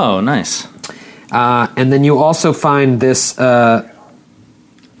 Oh, nice. And then you also find this sort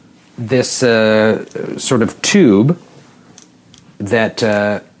of tube that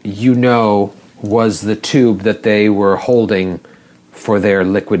was the tube that they were holding for their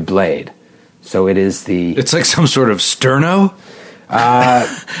liquid blade. So it is the... It's like some sort of sterno?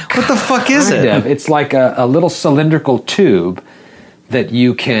 What the fuck is kind it? of. It's like a little cylindrical tube that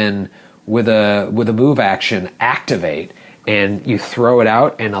you can, with a move action, activate, and you throw it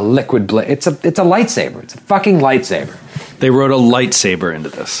out, and a liquid blade. It's a lightsaber. It's a fucking lightsaber. They wrote a lightsaber into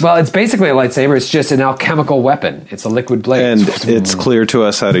this. Well, it's basically a lightsaber. It's just an alchemical weapon. It's a liquid blade. And it's clear to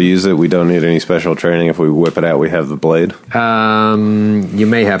us how to use it. We don't need any special training. If we whip it out, we have the blade. You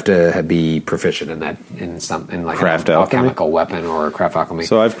may have to be proficient in that in like Craft an alchemy? alchemical weapon or craft alchemy.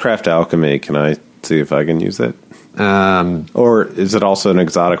 So I've craft alchemy. Can I see if I can use it? Or is it also an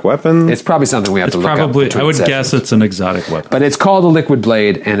exotic weapon? It's probably something we have It's to look up. probably, between I would sessions. guess it's an exotic weapon. But it's called a liquid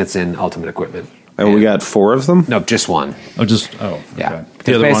blade, and it's in Ultimate Equipment. And we got 4 of them? No, just one. Yeah.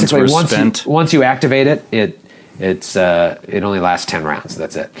 The other ones Basically, were once spent. once you activate it, it only lasts 10 rounds.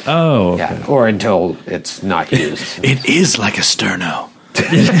 That's it. Oh, okay. Yeah, or until it's not used. It is like a sterno.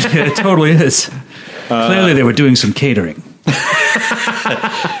 It totally is. Clearly, they were doing some catering.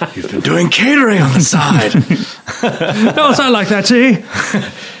 You've been doing catering on the side. No, it's not like that, see?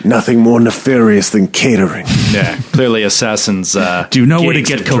 Nothing more nefarious than catering. Yeah, clearly assassins. Do you know where to gigs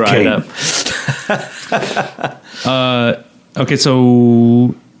get have dried cocaine? up. Okay,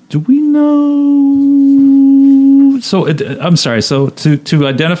 so do we know? So I'm sorry. So to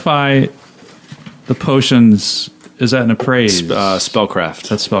identify the potions, is that an appraise? Spellcraft.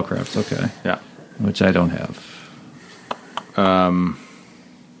 That's spellcraft. Okay, Yeah. which I don't have.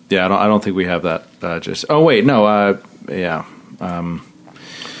 Yeah, I don't think we have that. Just. Oh wait, no. Yeah.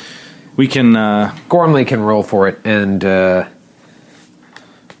 We can. Gormley can roll for it, and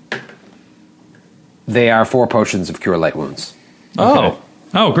they are 4 potions of cure light wounds. Oh.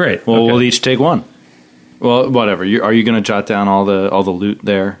 Oh, great. Well, Okay. we'll each take one. Well, whatever. Are you going to jot down all the loot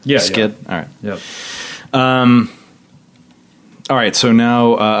there? Yeah, Skid. All right. Yep. All right. So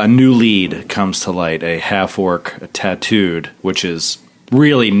now a new lead comes to light. A half orc, tattooed, which is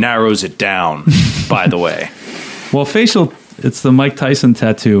really narrows it down. By the way. Well, facial. It's the Mike Tyson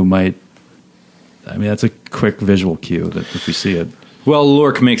tattoo. That's a quick visual cue that if we see it. Well,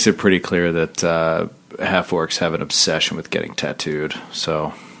 Lork makes it pretty clear that half orcs have an obsession with getting tattooed.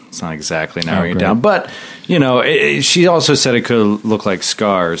 So it's not exactly narrowing it great. down. But, she also said it could look like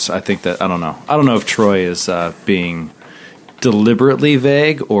scars. I think that, I don't know. I don't know if Troy is being deliberately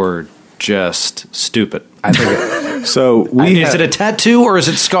vague or just stupid. I think So Is it a tattoo or is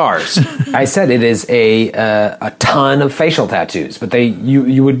it scars? I said it is a ton of facial tattoos, but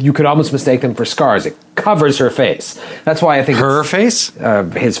you could almost mistake them for scars. It covers her face. That's why I think Her face?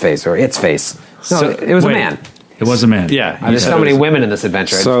 his face or its face. No, So- it was wait. a man. It was a man. Yeah. There's so many women in this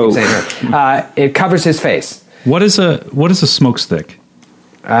adventure. So- I just keep saying her. It covers his face. What is a smoke stick?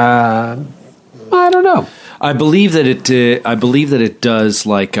 I don't know. I believe that it does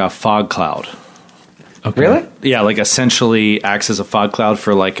like a fog cloud. Okay. Really? Yeah, like essentially acts as a fog cloud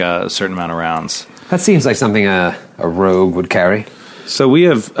for like a certain amount of rounds. That seems like something a rogue would carry. So we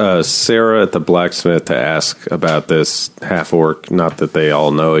have Sarah at the blacksmith to ask about this half orc. Not that they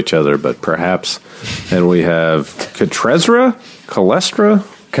all know each other, but perhaps. And we have Katrezra, Katrezra.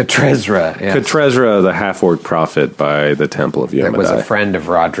 Yes. Katrezra, the half orc prophet by the Temple of That was a Yomadai. friend of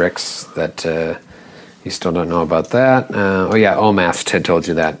Roderick's that you still don't know about that. Omath had told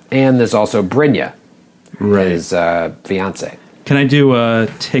you that. And there's also Brynja, his fiance. Can I do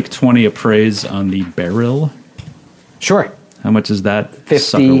take 20 appraise on the barrel? Sure. How much is that 50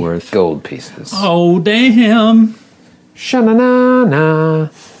 sucker worth? gold pieces. Oh, damn. Sha-na-na-na.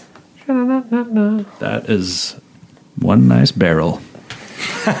 Sha-na-na-na-na. That is one nice barrel.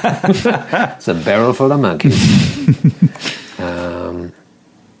 It's a barrel full of monkeys.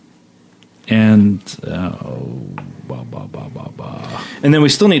 And And then we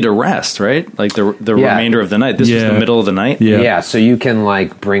still need to rest, right? Like the Yeah. remainder of the night. This was Yeah. the middle of the night. Yeah. Yeah, so you can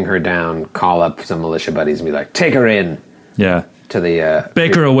like bring her down, call up some militia buddies, and be like, "Take her in yeah. to the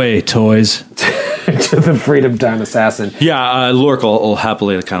Bake her away, toys. to the Freedom Town assassin." Yeah, Lork will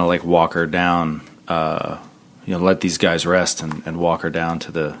happily kind of like walk her down. Let these guys rest and walk her down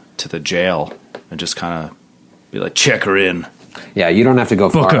to the jail and just kind of be like, check her in. Yeah, you don't have to go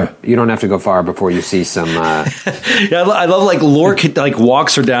far. Booker. You don't have to go far before you see some. Yeah, I love like Lork like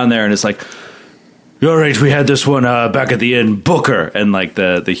walks her down there and it's like, all right, we had this one back at the inn, Booker, and like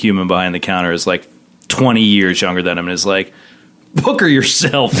the human behind the counter is like 20 years younger than him and is like, Booker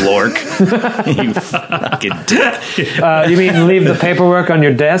yourself, Lork. You fucking dick. You mean leave the paperwork on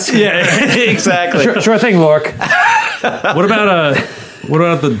your desk? Yeah, exactly. Sure thing, Lork. What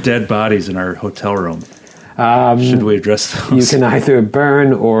about the dead bodies in our hotel room? Should we address You those? can either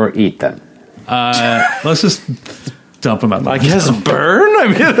burn or eat them. Let's just dump them out. I guess burn? I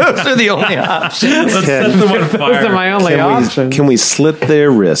mean, those are the only options. Let's set them on fire. Those are my only options. Can we slit their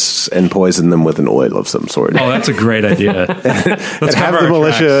wrists and poison them with an oil of some sort? Oh, that's a great idea. and Let's have cover the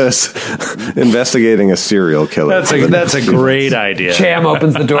our tracks. militia investigating a serial killer. That's a great idea. Cham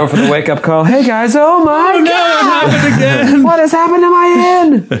opens the door for the wake-up call. Hey, guys. Oh, my God. It happened again. What has happened to my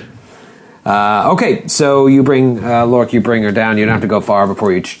inn? Okay, so you bring Lork, you bring her down. You don't have to go far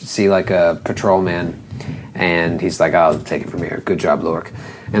before you see like a patrolman, and he's like, "I'll take it from here. Good job, Lork."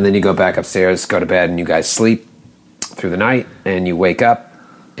 And then you go back upstairs, go to bed, and you guys sleep through the night, and you wake up,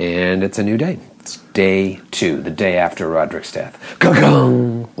 and it's a new day. It's day 2, the day after Roderick's death.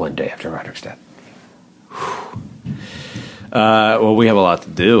 Gong! One day after Roderick's death. Well, we have a lot to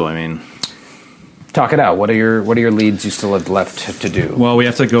do. I mean, Talk it out. What are your leads you still have left to do? Well, we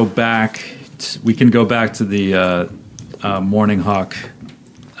have to go back. We can go back to the Morning Hawk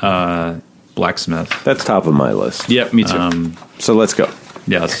blacksmith. That's top of my list. yep, me too. So let's go.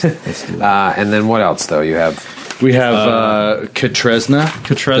 Yeah, let's do that. And then what else, though? You have We have Katrezna,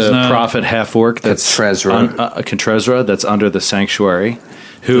 Katrezna. the prophet half-orc. That's Katrezra. Katrezra, that's under the sanctuary,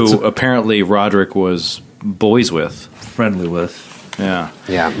 who apparently Roderick was boys with. Friendly with. Yeah.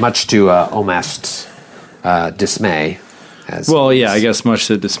 Yeah, much to Omast's dismay. Well, yeah, I guess much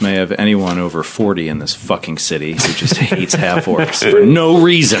to the dismay of anyone over 40 in this fucking city who just hates half-orcs for no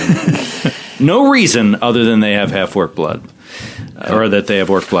reason. No reason other than they have half-orc blood. Or that they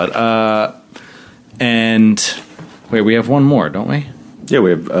have orc blood. And, wait, we have one more, don't we? Yeah,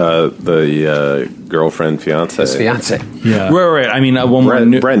 we have the girlfriend, fiance. his fiance. Yeah. Right. I mean, one more.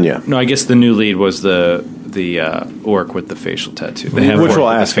 Brenya. No, I guess the new lead was the orc with the facial tattoo. The half-orc Which we'll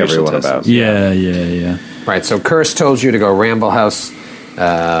with the ask facial everyone tattoos. about. Yeah. Right, so Curse told you to go Ramble House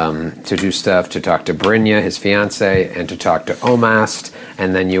to do stuff, to talk to Brynja, his fiance, and to talk to Omast.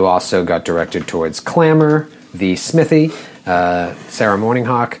 And then you also got directed towards Clamor, the smithy, Sarah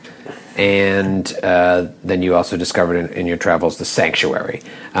Morninghawk. And then you also discovered in your travels the Sanctuary.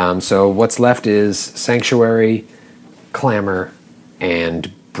 So what's left is Sanctuary, Clamor,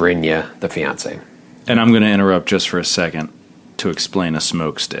 and Brynja, the fiance. And I'm going to interrupt just for a second to explain a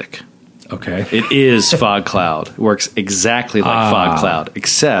smoke stick. Okay. It is Fog Cloud. It works exactly like Fog Cloud,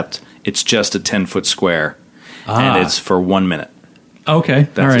 except it's just a 10-foot square, and it's for 1 minute. Okay.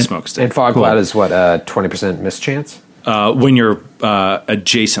 That's All right. a smoke stick. And Fog Cloud is what, 20% mischance? When you're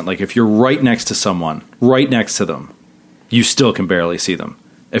adjacent, like if you're right next to someone, right next to them, you still can barely see them.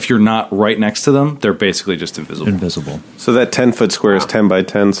 If you're not right next to them, they're basically just invisible. Invisible. So that 10-foot square is 10 by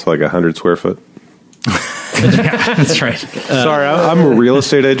 10, so like 100 square foot. That's right. Sorry, I'm a real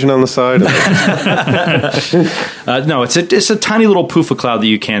estate agent on the side. No, it's a tiny little poof of cloud that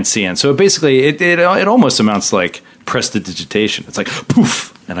you can't see in. So basically, it almost amounts to like prestidigitation. It's like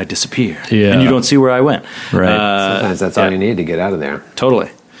poof, and I disappear, Yeah. and you don't see where I went. Right. Sometimes that's all you need to get out of there.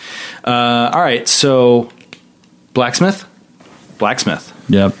 Totally. All right, so blacksmith.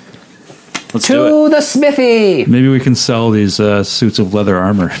 Yep. Let's do it. To the smithy! Maybe we can sell these suits of leather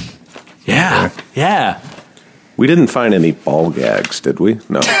armor. Yeah. We didn't find any ball gags, did we?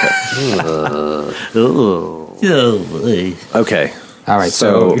 No. Okay. Okay. All right,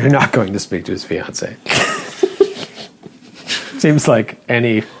 so you're not going to speak to his fiance. Seems like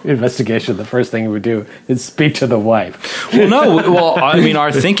any investigation, the first thing we do is speak to the wife. Well, no. Well, I mean,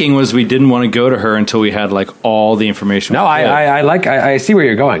 our thinking was we didn't want to go to her until we had like all the information. No, I see where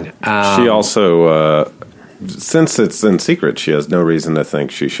you're going. She also, since it's in secret, she has no reason to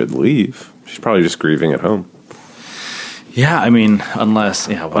think she should leave. She's probably just grieving at home. Yeah, I mean, unless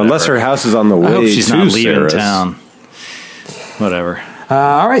her house is on the way. I hope she's to not leaving Sarah's. town. Whatever.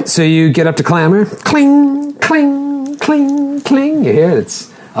 All right, so you get up to Clamor. Cling, cling, cling, cling. You hear it.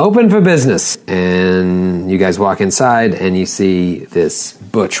 It's open for business. And you guys walk inside, and you see this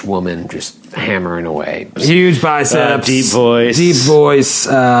butch woman just hammering away. Huge biceps. Deep voice. Deep voice.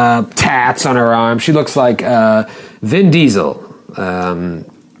 Tats on her arm. She looks like Vin Diesel.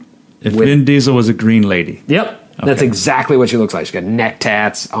 If Vin Diesel was a green lady. Yep. That's exactly what she looks like. She's got neck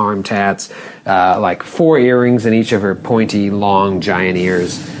tats, arm tats, like 4 earrings in each of her pointy, long, giant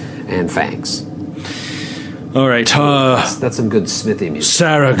ears, and fangs. All right. That's some good Smithy music.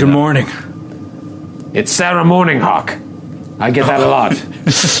 Sarah, good morning. It's Sarah Morninghawk. I get that a lot.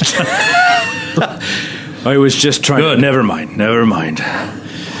 I was just trying. Good. Never mind.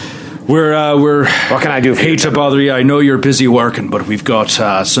 We're. What can I do for you? Hate to bother you. I know you're busy working, but we've got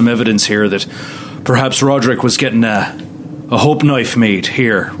some evidence here that perhaps Roderick was getting a hope knife made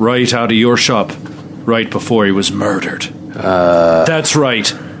here, right out of your shop, right before he was murdered. That's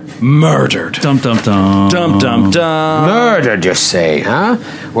right. Murdered. Dum dum dum. Dum dum dum. Murdered, you say, huh?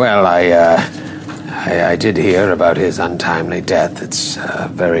 Well, I did hear about his untimely death. It's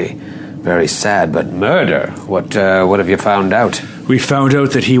very, very sad. But murder? What have you found out? We found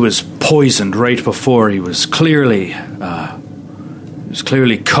out that he was poisoned right before he was clearly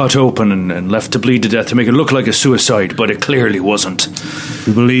cut open and left to bleed to death to make it look like a suicide, but it clearly wasn't.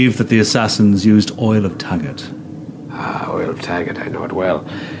 We believe that the assassins used oil of Taggart. Oil of Taggart, I know it well.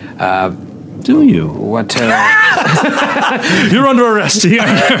 Do you? What? You're under arrest.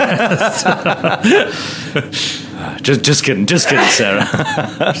 Just kidding, Sarah.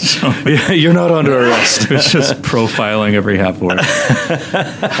 You're not under arrest. It's just profiling every half-orc.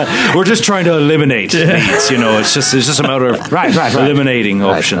 We're just trying to eliminate leads. It's just a matter of Right. eliminating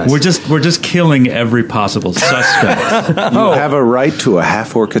options. We're just killing every possible suspect. You have a right to a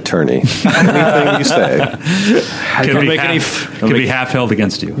half-orc attorney. Anything you say. Can make any be half held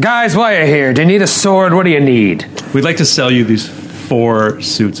against you. Guys, while you're here, do you need a sword? What do you need? We'd like to sell you these 4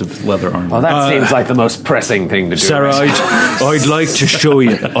 suits of leather armor. Well, that seems like the most pressing thing to do. Sarah, I'd like to show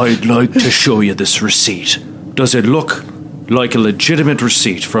you. I'd like to show you this receipt. Does it look like a legitimate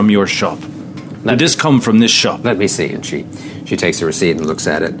receipt from your shop? Did this come from this shop? Let me see. And she takes the receipt and looks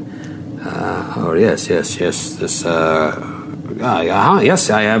at it. Yes. This. Yes,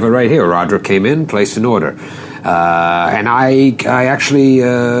 I have it right here. Roderick came in, placed an order, and I actually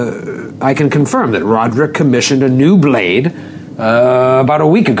I can confirm that Roderick commissioned a new blade about a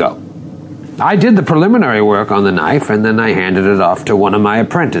week ago. I did the preliminary work on the knife, and then I handed it off to one of my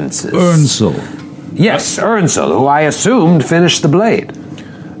apprentices. Ernsel. Yes, Ernsel, who I assumed finished the blade.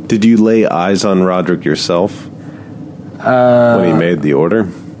 Did you lay eyes on Roderick yourself when he made the order?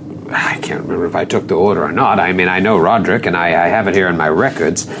 I can't remember if I took the order or not. I mean, I know Roderick, and I have it here in my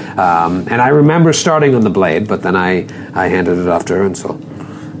records. And I remember starting on the blade, but then I handed it off to Ernsel.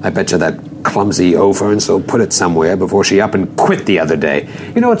 I bet you that clumsy oaf Ernsel put it somewhere before she up and quit the other day.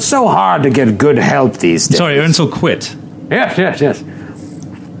 It's so hard to get good help these days. Sorry, Ernsel quit. Yes.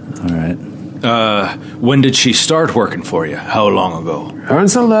 All right. When did she start working for you? How long ago?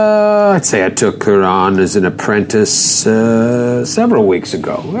 Ernsel, I'd say I took her on as an apprentice several weeks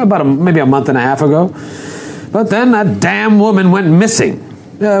ago. About maybe a month and a half ago. But then that damn woman went missing.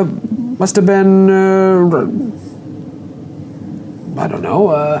 Must have been, I don't know,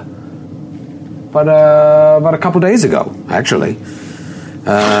 about a couple days ago, actually.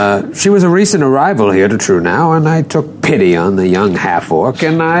 She was a recent arrival here to True Now, and I took pity on the young half-orc,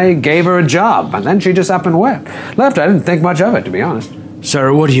 and I gave her a job, and then she just up and left. I didn't think much of it, to be honest.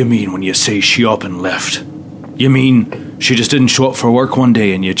 Sarah, what do you mean when you say she up and left? You mean she just didn't show up for work one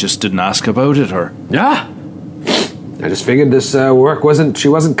day and you just didn't ask about it, or? Yeah. I just figured this work she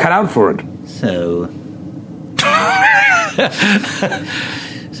wasn't cut out for it. So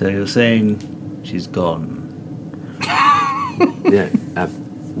you're saying she's gone? Yeah,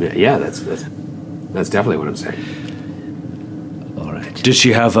 that's definitely what I'm saying. All right. Did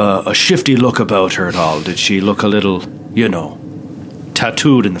she have a shifty look about her at all? Did she look a little,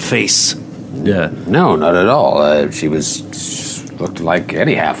 tattooed in the face? Yeah. No, not at all. She looked like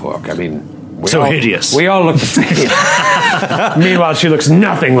any half-orc. I mean, hideous. We all look the same. Meanwhile, she looks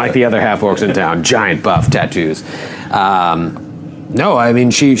nothing like the other half-orcs in town. Giant buff tattoos. No, I mean,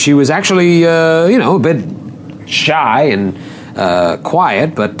 she was actually, a bit shy and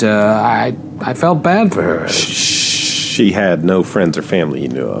quiet, but I felt bad for her. She had no friends or family you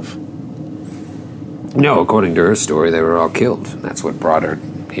knew of. No, according to her story, they were all killed. That's what brought her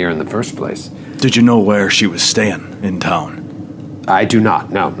here in the first place. Did you know where she was staying in town? I do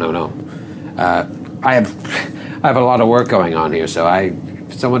not. No. I have a lot of work going on here, so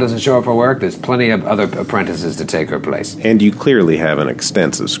if someone doesn't show up for work, there's plenty of other apprentices to take her place. And you clearly have an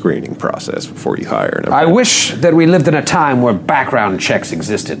extensive screening process before you hire an apprentice. I wish that we lived in a time where background checks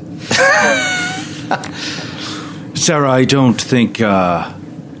existed. Sarah, I don't think,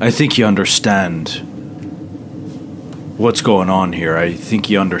 I think you understand what's going on here. I think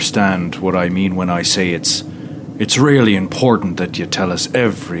you understand what I mean when I say it's really important that you tell us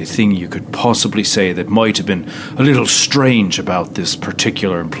everything you could possibly say that might have been a little strange about this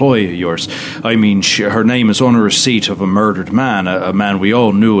particular employee of yours. I mean, her name is on a receipt of a murdered man, a man we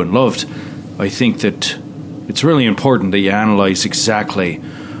all knew and loved. I think that it's really important that you analyze exactly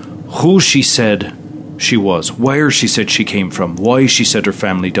who she said she was, where she said she came from, why she said her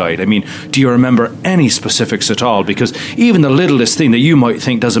family died. I mean, do you remember any specifics at all? Because even the littlest thing that you might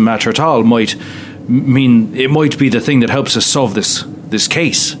think doesn't matter at all might mean it might be the thing that helps us solve this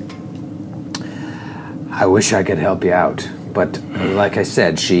case. I wish I could help you out, but like I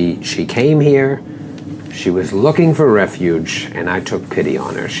said, she came here, she was looking for refuge, and I took pity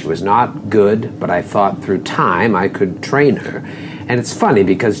on her. She was not good, but I thought through time I could train her. And it's funny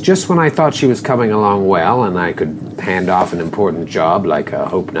because just when I thought she was coming along well and I could hand off an important job like a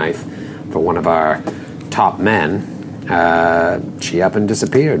hope knife for one of our top men, she up and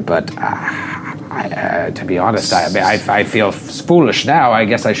disappeared. But to be honest, I feel foolish now. I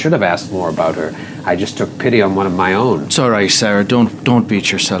guess I should have asked more about her. I just took pity on one of my own. It's all right, Sarah. Don't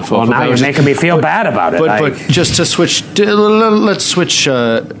beat yourself up. Well, now you're making me feel bad about it. But just to switch, let's switch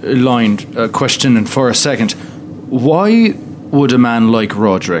questioning for a second. Why would a man like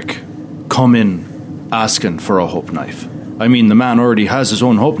Roderick come in asking for a hope knife? I mean, the man already has his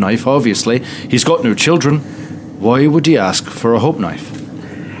own hope knife, obviously. He's got no children. Why would he ask for a hope knife?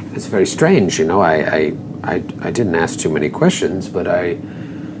 It's very strange, you know. I didn't ask too many questions, but let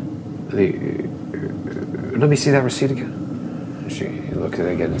me see that receipt again. She looked at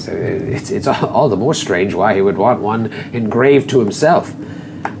it again and said, it's all the more strange why he would want one engraved to himself.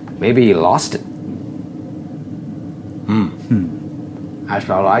 Maybe he lost it. That's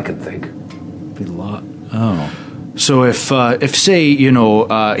all I could think. So if say, you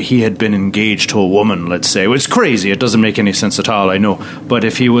know, he had been engaged to a woman, let's say, it's crazy, it doesn't make any sense at all, I know, but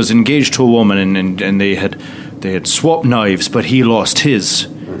if he was engaged to a woman and they had swapped knives, but he lost his,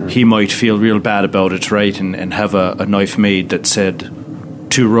 he might feel real bad about it, right, and have a knife made that said,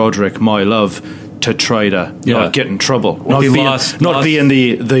 to Roderick, my love, to try to not get in trouble, not be in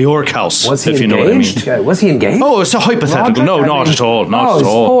the York house. Was he if engaged? You know what I mean. Was he engaged? Oh, it's a hypothetical. Roderick? Not at all. His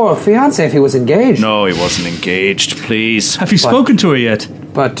poor fiance if he was engaged. No, he wasn't engaged. Please. Have you spoken to her yet?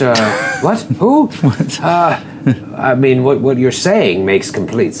 But what? Who? I mean, what you're saying makes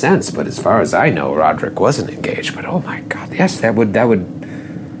complete sense. But as far as I know, Roderick wasn't engaged. But oh my God, yes, that would.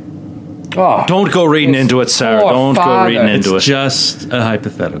 Oh, don't go reading into it, Sarah. Don't go reading into it. It's just a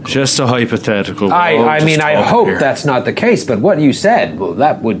hypothetical. Just a hypothetical. I mean, I hope that's not the case, but what you said, well,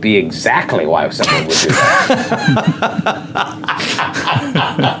 that would be exactly why someone would do that.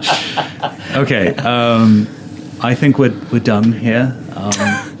 Okay, I think we're done here.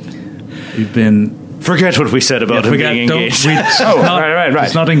 We've been... Forget what we said about him being engaged. Right.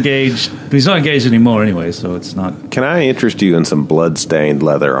 He's not engaged. He's not engaged anymore anyway, so it's not... Can I interest you in some blood-stained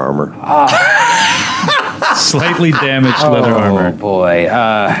leather armor? Slightly damaged leather armor. Oh, boy.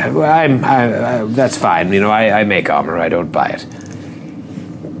 That's fine. You know, I make armor. I don't buy it.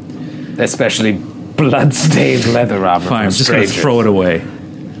 Especially blood-stained leather armor. Fine, I'm just going to throw it away.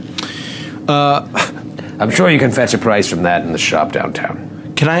 I'm sure you can fetch a price from that in the shop downtown.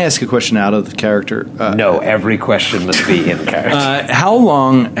 Can I ask a question out of the character? No, every question must be in character. How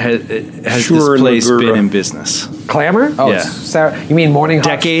long has this place been in business? Clamor? Oh, yeah. Sarah, you mean Morning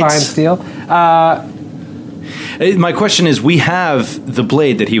Hawk's Decades? Fine Steel? My question is, we have the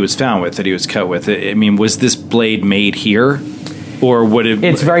blade that he was found with, that he was cut with. I mean, was this blade made here? Or would it...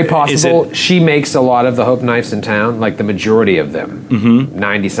 It's very possible. She makes a lot of the hope knives in town, like the majority of them,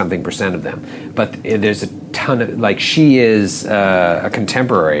 90-something% of them. But there's a ton of... Like, she is a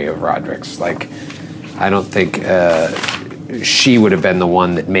contemporary of Roderick's. Like, I don't think she would have been the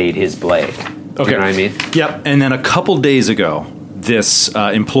one that made his blade. Okay. You know what I mean? Yep. And then a couple days ago, this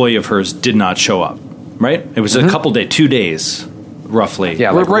employee of hers did not show up, right? It was a couple days, 2 days. roughly.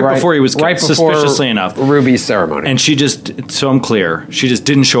 Yeah, like right before he was killed, right before suspiciously enough. Ruby's ceremony. And she just, so I'm clear, she just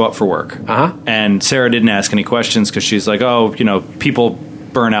didn't show up for work. Uh-huh. And Sarah didn't ask any questions because she's like, oh, people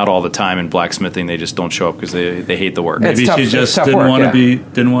burn out all the time in blacksmithing. They just don't show up because they hate the work. Maybe tough- she it's just tough didn't work, want to yeah.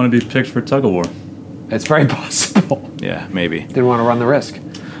 didn't want to be picked for tug of war. It's very possible. Yeah, maybe. Didn't want to run the risk.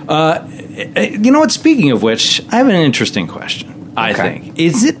 You know what? Speaking of which, I have an interesting question. I Okay. think,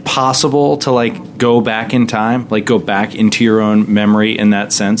 is it possible to like go back in time, like go back into your own memory in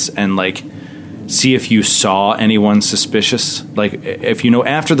that sense, and like see if you saw anyone suspicious? Like, if you know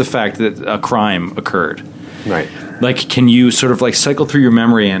after the fact that a crime occurred, Right. like, can you sort of like cycle through your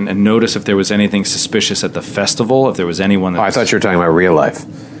memory and notice if there was anything suspicious at the festival? If there was anyone that Oh, I thought you were talking about real life.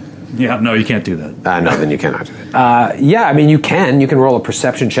 Yeah, no, you can't do that. No, then you cannot do that. Yeah, I mean, you can. You can roll a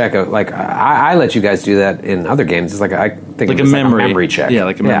perception check. Like I let you guys do that in other games. It's like I think like it's a memory check. Yeah,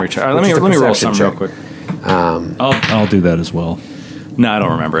 like a memory check. All right, Which is a let me roll perception some real check. quick. I'll do that as well. No, I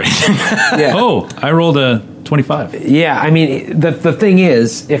don't remember anything. Yeah. Oh, I rolled a 25. Yeah, I mean, the thing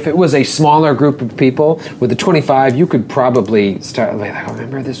is, if it was a smaller group of people with a 25, you could probably start. Like, I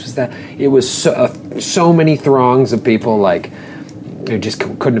remember this was that. It was so many throngs of people. Like, you just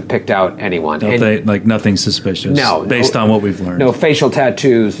couldn't have picked out anyone. Like nothing suspicious. No, based on what we've learned. No facial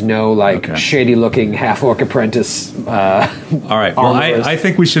tattoos. No Okay. shady-looking half-orc apprentice. All right. Well, armorers. I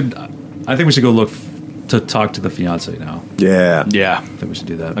think we should. I think we should go look to talk to the fiance now. Yeah. Yeah, I think we should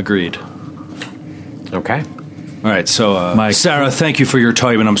do that. agreed. Okay. All right, so Mike. Sarah, thank you for your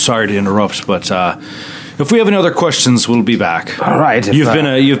time, and I'm sorry to interrupt, but if we have any other questions, we'll be back. All right, if, You've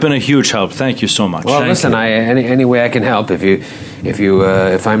been a huge help. Thank you so much. Well, listen. Any way I can help.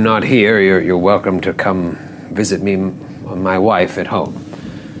 If I'm not here, you're welcome to come visit me, my wife at home.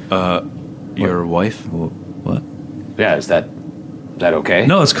 Your wife? What? Yeah, is that okay?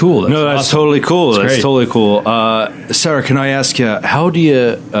 No, it's cool. No, that's awesome. totally cool. That's That's great. totally cool. Sarah, can I ask you, how do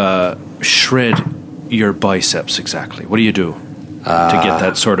you shred your biceps exactly? What do you do to get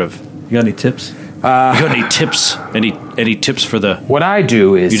that sort of? You got any tips? You got any tips? Any tips for the? What I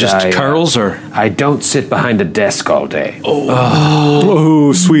do is You just curls or? I don't sit behind a desk all day.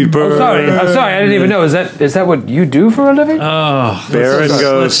 Oh, sweet bird. I'm sorry. I didn't even know. Is that what you do for a living? Baron Let's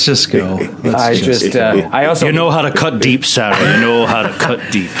goes. just go. I also. You know how to cut deep, Sarah. You know how to cut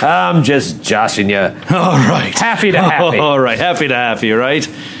deep. I'm just joshing you. All right. Happy to happy. All right. Happy to happy, right?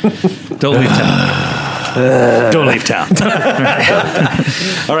 Don't leave town. Don't leave town.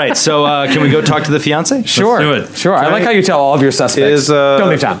 All right. So can we go talk to the fiance? Sure. do it. Sure. I like how you tell all of your suspects. Don't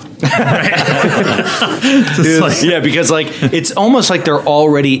leave town. Yeah, because like it's almost like they're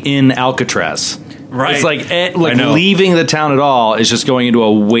already in Alcatraz. Right. It's like I know. leaving the town at all is just going into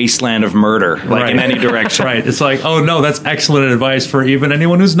a wasteland of murder, like Right. in any direction. Right. It's like, oh no, that's excellent advice for even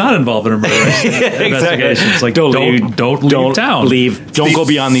anyone who's not involved in a murder investigation. It's like, don't leave town. Don't go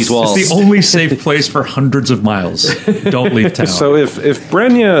beyond these walls. It's the only safe place for hundreds of miles. Don't leave town. So if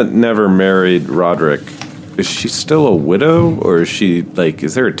Brenya never married Roderick, is she still a widow, or is she like?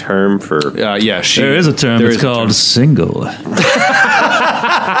 Is there a term for? Yeah, there is a term. It's called single.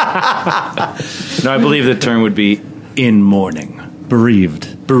 No, I believe the term would be in mourning,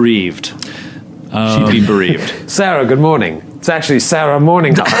 Bereaved. bereaved. She'd be bereaved. Sarah, good morning. It's actually Sarah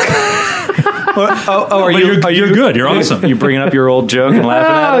Morninghawk. You're good. You're awesome. You bringing up your old joke and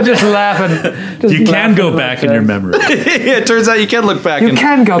laughing at it? Just laughing. You can go back in your memory. Yeah, it turns out you can look back You and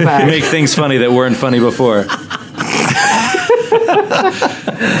can go back. make things funny that weren't funny before.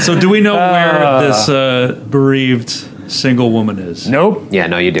 So do we know where this bereaved single woman is? Nope. Yeah,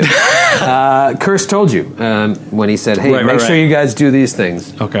 no, you do. Curse told you when he said, "Hey, Right, make right, sure right. you guys do these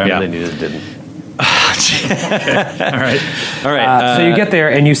things." Okay. Yeah. And then you just didn't. All right. All right. So you get there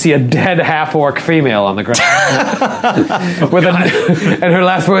and you see a dead half-orc female on the ground, and her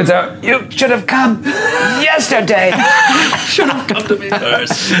last words are, "You should have come yesterday." Come to me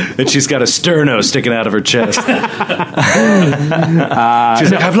first. And she's got a sterno sticking out of her chest. She's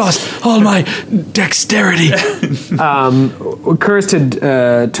like, I've lost all my dexterity. Kirst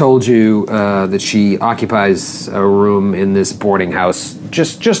had told you that she occupies a room in this boarding house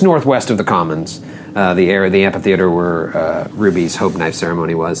just northwest of the Commons, the amphitheater where Ruby's Hope Knife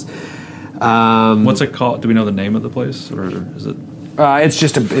ceremony was. What's it called? Do we know the name of the place, or is it? It's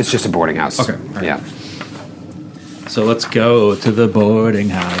just a boarding house. Okay, all right. Yeah. So let's go to the boarding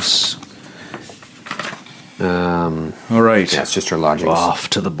house. All right. Yeah, it's just her lodgings. Off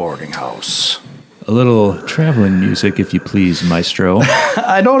to the boarding house. A little traveling music, if you please, maestro.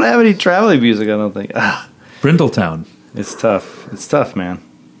 I don't have any traveling music, I don't think. Brindletown. It's tough. It's tough, man.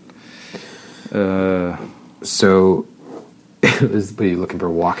 So What are you looking for?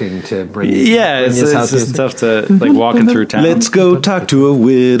 Walking to bring? Yeah, it's just tough to like walking through town. Let's go talk to a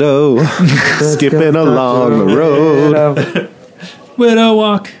widow, skipping along the road. Widow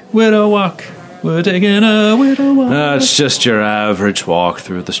walk, we're taking a widow walk. It's just your average walk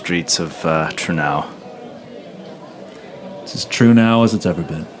through the streets of Trunau. It's as true now as it's ever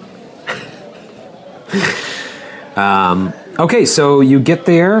been. Okay, so you get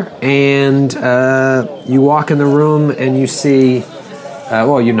there and you walk in the room and you see.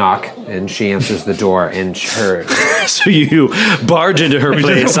 You knock and she answers the door and her. So you barge into her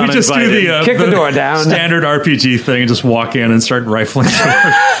place. We just do the kick the door down. Standard RPG thing and just walk in and start rifling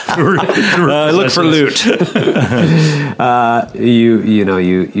through look for loot. You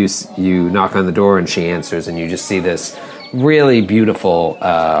knock on the door and she answers and you just see this really beautiful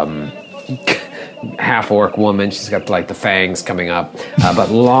half-orc woman. She's got like the fangs coming up,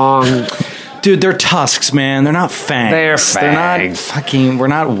 but long. Dude, they're tusks, man. They're not fangs. They're fangs. They're not fucking. We're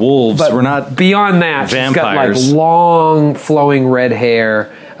not wolves. But we're not beyond that. vampires. She's got like long, flowing red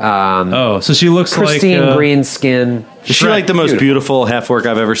hair. So she looks pristine like green skin. Is she like the most beautiful half-orc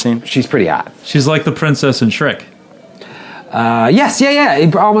I've ever seen? She's pretty hot. She's like the princess in Shrek. Yes, yeah.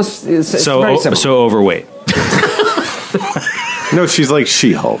 It almost. It's very similar. So overweight. No, she's like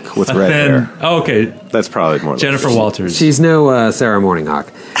She-Hulk with red hair. Oh, okay. That's probably more. Jennifer Walters. She's no Sarah Morninghawk.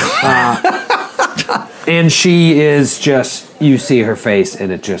 And she is just, you see her face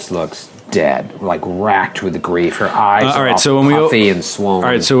and it just looks dead, like racked with grief. Her eyes all are right, all so when puffy and swollen.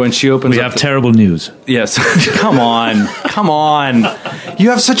 All right, so when she opens we up have terrible news. Yes. Come on. You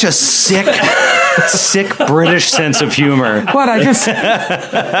have such a sick British sense of humor. What, I just...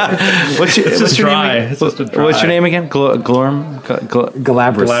 What's your dry. name? It's just a dry. What's your name again? Glorm?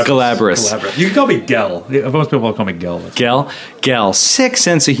 Galabras. You can call me Gel. Most people call me Gel. Gel. Sick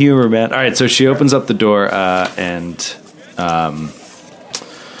sense of humor, man. All right, so she opens up the door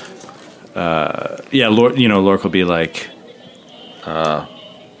Lork will be like,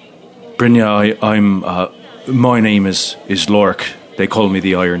 Brynja, I'm my name is Lork. They call me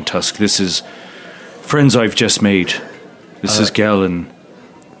the Iron Tusk. This is friends I've just made. This is Gel and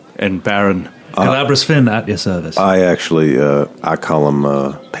Baron. Galabras Finn at your service. I actually, I call him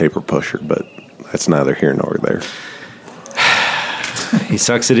Paper Pusher, but that's neither here nor there. He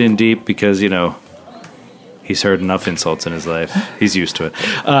sucks it in deep because, he's heard enough insults in his life. He's used to it.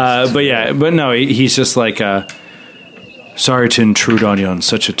 He's just like, sorry to intrude on you on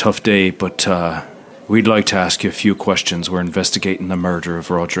such a tough day, but we'd like to ask you a few questions. We're investigating the murder of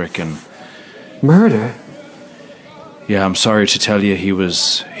Roderick and... Murder? Yeah, I'm sorry to tell you he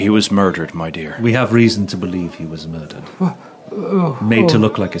was murdered, my dear. We have reason to believe he was murdered. Made to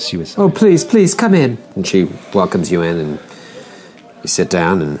look like a suicide. Oh, please, come in. And she welcomes you in and you sit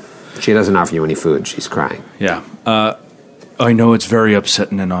down and she doesn't offer you any food. She's crying. Yeah. I know it's very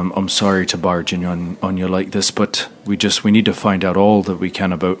upsetting and I'm sorry to barge in on you like this, but we need to find out all that we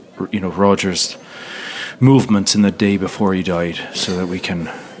can about, Roger's movements in the day before he died so that we can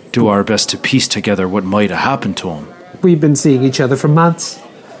do our best to piece together what might have happened to him. We've been seeing each other for months.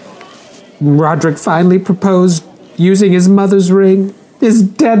 Roderick finally proposed using his mother's ring, his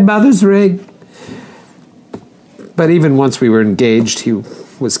dead mother's ring. But even once we were engaged, he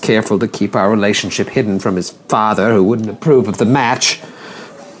was careful to keep our relationship hidden from his father, who wouldn't approve of the match.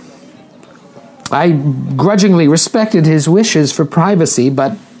 I grudgingly respected his wishes for privacy,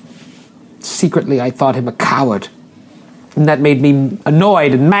 but secretly I thought him a coward. And that made me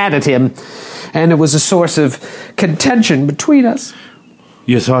annoyed and mad at him, and it was a source of contention between us.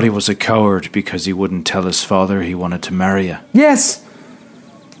 You thought he was a coward because he wouldn't tell his father he wanted to marry you? Yes.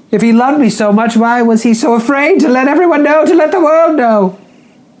 If he loved me so much, why was he so afraid to let everyone know, to let the world know?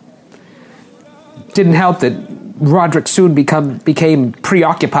 Didn't help that Roderick soon became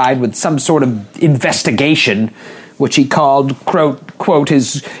preoccupied with some sort of investigation, which he called, quote,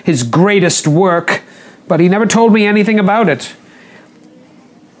 his greatest work, but he never told me anything about it.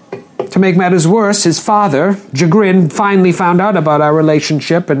 To make matters worse, his father, Jagrin, finally found out about our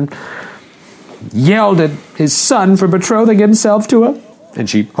relationship and yelled at his son for betrothing himself to her. And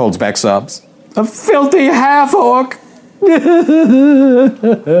she holds back sobs. A filthy half-orc!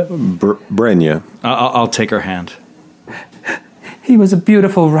 Brynja. I'll take her hand. He was a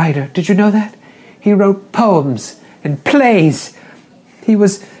beautiful writer. Did you know that? He wrote poems and plays. He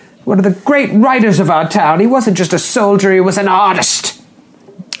was one of the great writers of our town. He wasn't just a soldier, he was an artist.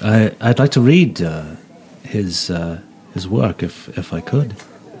 I'd like to read his work if I could.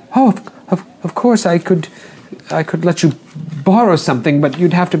 Oh, of course I could let you borrow something, but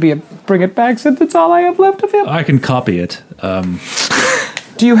you'd have to bring it back since it's all I have left of him. I can copy it.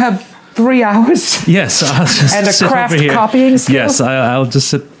 Do you have 3 hours? Yes, I'll just And a sit craft over here. copying skill? Yes, I'll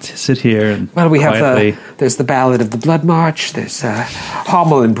just sit here and Well, we have quietly. there's the Ballad of the Blood March. There's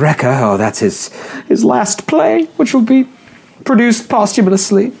Hommel and Breca. Oh, that's his last play, which will be produced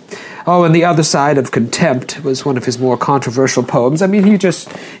posthumously. Oh, and The Other Side of Contempt was one of his more controversial poems. I mean,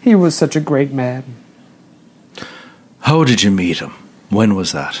 he was such a great man. How did you meet him? When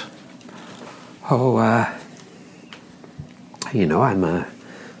was that? Oh, I've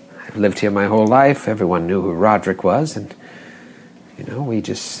lived here my whole life. Everyone knew who Roderick was, and we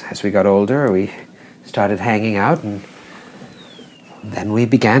just, as we got older, we started hanging out, and then we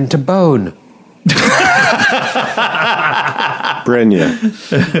began to bone. Brenya,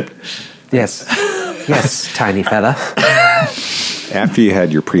 Yes, tiny fella. after you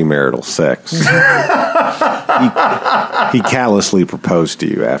had your premarital sex, he callously proposed to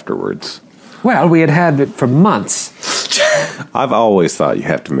you afterwards. Well, we had it for months. I've always thought you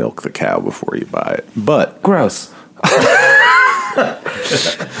have to milk the cow before you buy it. But Gross.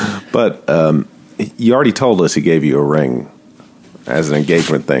 you already told us he gave you a ring as an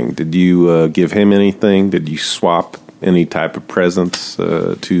engagement thing. Did you give him anything? Did you swap any type of presents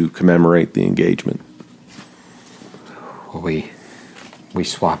to commemorate the engagement? Well, we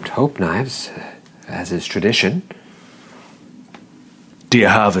swapped hope knives, as is tradition. Do you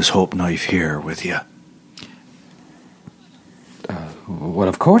have his hope knife here with you? Well,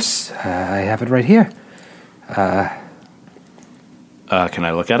 of course, I have it right here. Can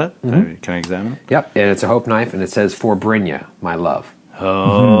I look at it? Mm-hmm. Can I examine it? Yep, and it's a hope knife, and it says, "For Brenya, my love."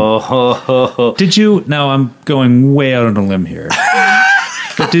 Oh, Did you? Now I'm going way out on a limb here.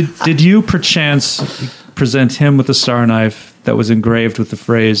 But did you perchance present him with a star knife that was engraved with the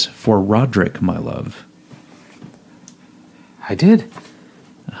phrase "For Roderick, my love"? I did.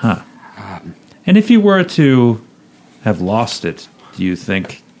 And if you were to have lost it, do you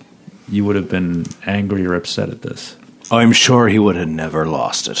think you would have been angry or upset at this? I'm sure he would have never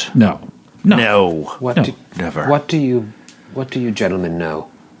lost it. No. No. What No, do, never. What do you gentlemen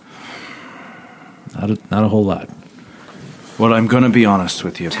know? Not a whole lot. Well, I'm going to be honest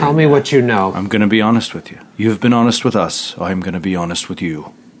with you. Tell me what you know. I'm going to be honest with you. You've been honest with us. I'm going to be honest with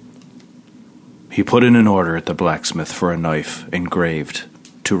you. He put in an order at the blacksmith for a knife engraved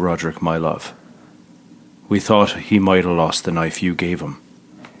to Roderick, my love. We thought he might have lost the knife you gave him.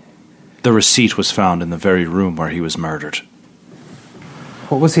 The receipt was found in the very room where he was murdered.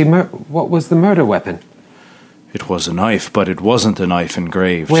 What was What was the murder weapon? It was a knife, but it wasn't a knife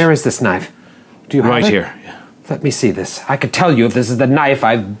engraved. Where is this knife? Do you have Right it? here. Let me see this. I could tell you if this is the knife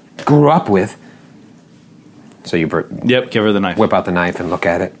I grew up with. So you Yep, give her the knife. whip out the knife and look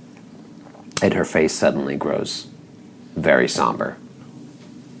at it, and her face suddenly grows very somber.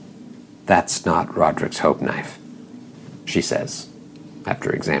 "That's not Roderick's hope knife," she says,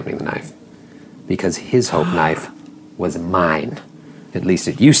 after examining the knife, "because his hope knife was mine. At least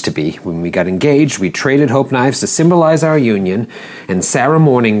it used to be. When we got engaged, we traded hope knives to symbolize our union, and Sarah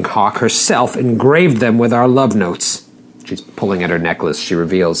Morninghawk herself engraved them with our love notes." She's pulling at her necklace. She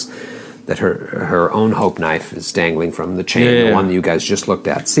reveals that her own hope knife is dangling from the chain, Yeah. the one that you guys just looked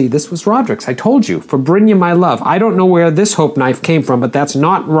at. See, this was Roderick's. I told you. "For Brenya, my love." I don't know where this hope knife came from, but that's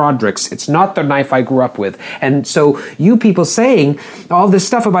not Roderick's. It's not the knife I grew up with. And so you people saying all this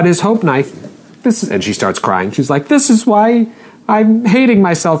stuff about his hope knife, and she starts crying. She's like, "This is why I'm hating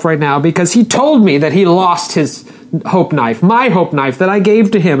myself right now, because he told me that he lost his hope knife, my hope knife that I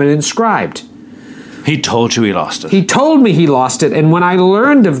gave to him and inscribed. He told you he lost it. He told me he lost it, and when I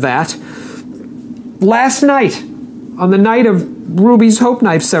learned of that last night, on the night of Ruby's hope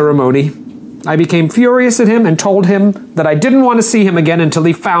knife ceremony, I became furious at him and told him that I didn't want to see him again until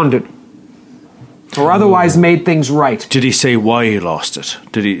he found it, or otherwise made things right. Did he say why he lost it?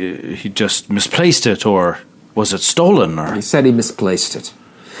 Did he just misplaced it, or was it stolen? Or He said he misplaced it.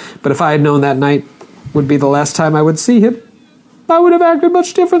 But if I had known that night would be the last time I would see him, I would have acted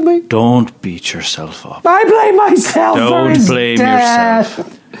much differently. Don't beat yourself up. I blame myself for Don't his blame death.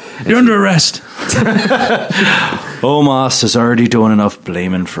 yourself. You're under arrest. Omos has already done enough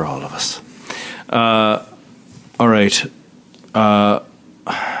blaming for all of us. All right.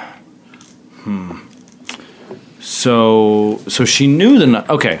 So she knew the knife.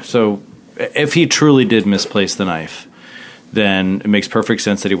 Okay, so if he truly did misplace the knife, then it makes perfect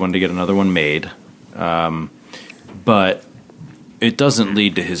sense that he wanted to get another one made. But it doesn't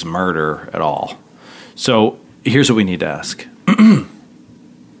lead to his murder at all. So here's what we need to ask.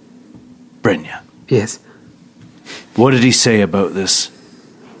 Brenya, Yes. what did he say about this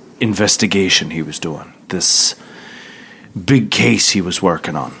investigation he was doing? This big case he was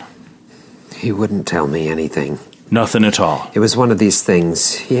working on? He wouldn't tell me anything. Nothing at all. It was one of these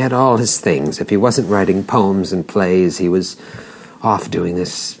things. He had all his things. If he wasn't writing poems and plays, he was off doing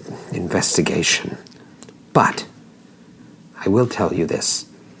this investigation. But I will tell you this.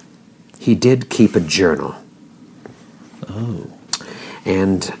 He did keep a journal. Oh.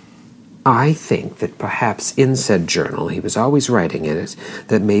 And I think that perhaps in said journal, he was always writing in it,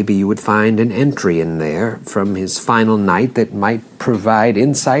 that maybe you would find an entry in there from his final night that might provide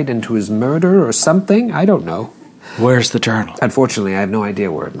insight into his murder or something. I don't know. Where's the journal? Unfortunately, I have no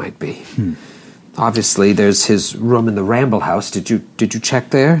idea where it might be. Obviously, there's his room in the Ramble House. Did you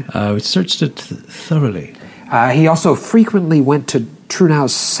check there? We searched it thoroughly. He also frequently went to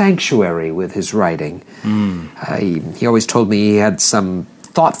Trunau's sanctuary with his writing. He always told me he had some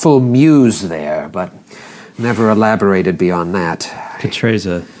thoughtful muse there, but never elaborated beyond that.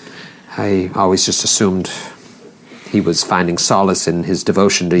 Catreza. I always just assumed he was finding solace in his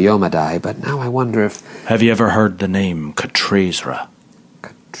devotion to Yomadai, but now I wonder if... Have you ever heard the name Catrezra?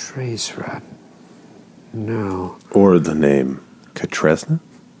 Catrezra? No. Or the name Katresna?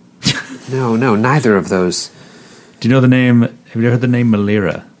 No, neither of those. Do you know the name? Have you ever heard the name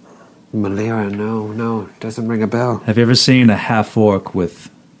Malira? Malira, no, doesn't ring a bell. Have you ever seen a half orc with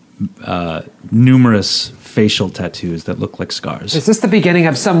numerous facial tattoos that look like scars? Is this the beginning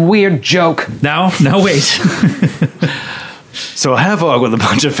of some weird joke? Now wait. So a half-orc with a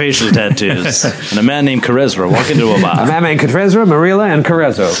bunch of facial tattoos and a man named Carezra walk into a bar. Mama and Catrezra, Marilla, and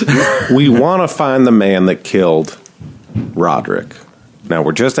Carezzo. We want to find the man that killed Roderick. Now,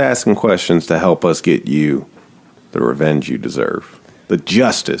 we're just asking questions to help us get you the revenge you deserve, the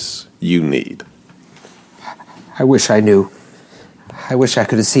justice you need. I wish I knew. I wish I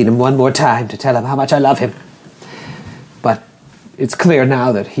could have seen him one more time to tell him how much I love him. But it's clear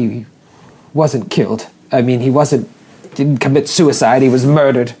now that he wasn't killed. I mean, didn't commit suicide, he was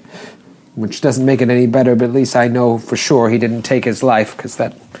murdered. Which doesn't make it any better, but at least I know for sure he didn't take his life, because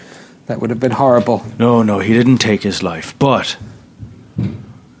that would have been horrible. No, he didn't take his life, but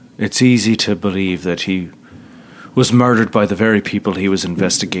it's easy to believe that he was murdered by the very people he was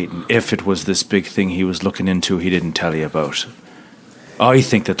investigating, if it was this big thing he was looking into he didn't tell you about. I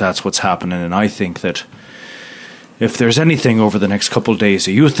think that that's what's happening, and I think that if there's anything over the next couple of days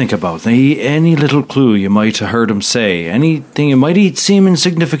that you think about, any little clue you might have heard him say, anything, it might seem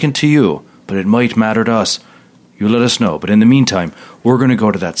insignificant to you, but it might matter to us, you let us know. But in the meantime, we're going to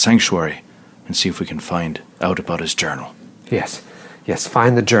go to that sanctuary and see if we can find out about his journal. Yes,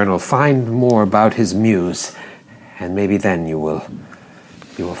 find the journal, find more about his muse, and maybe then you will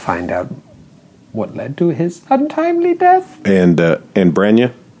find out what led to his untimely death. And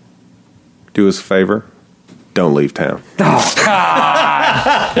Brenya, do us a favor. Don't leave town. Oh,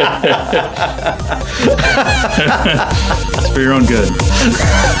 God! It's for your own good.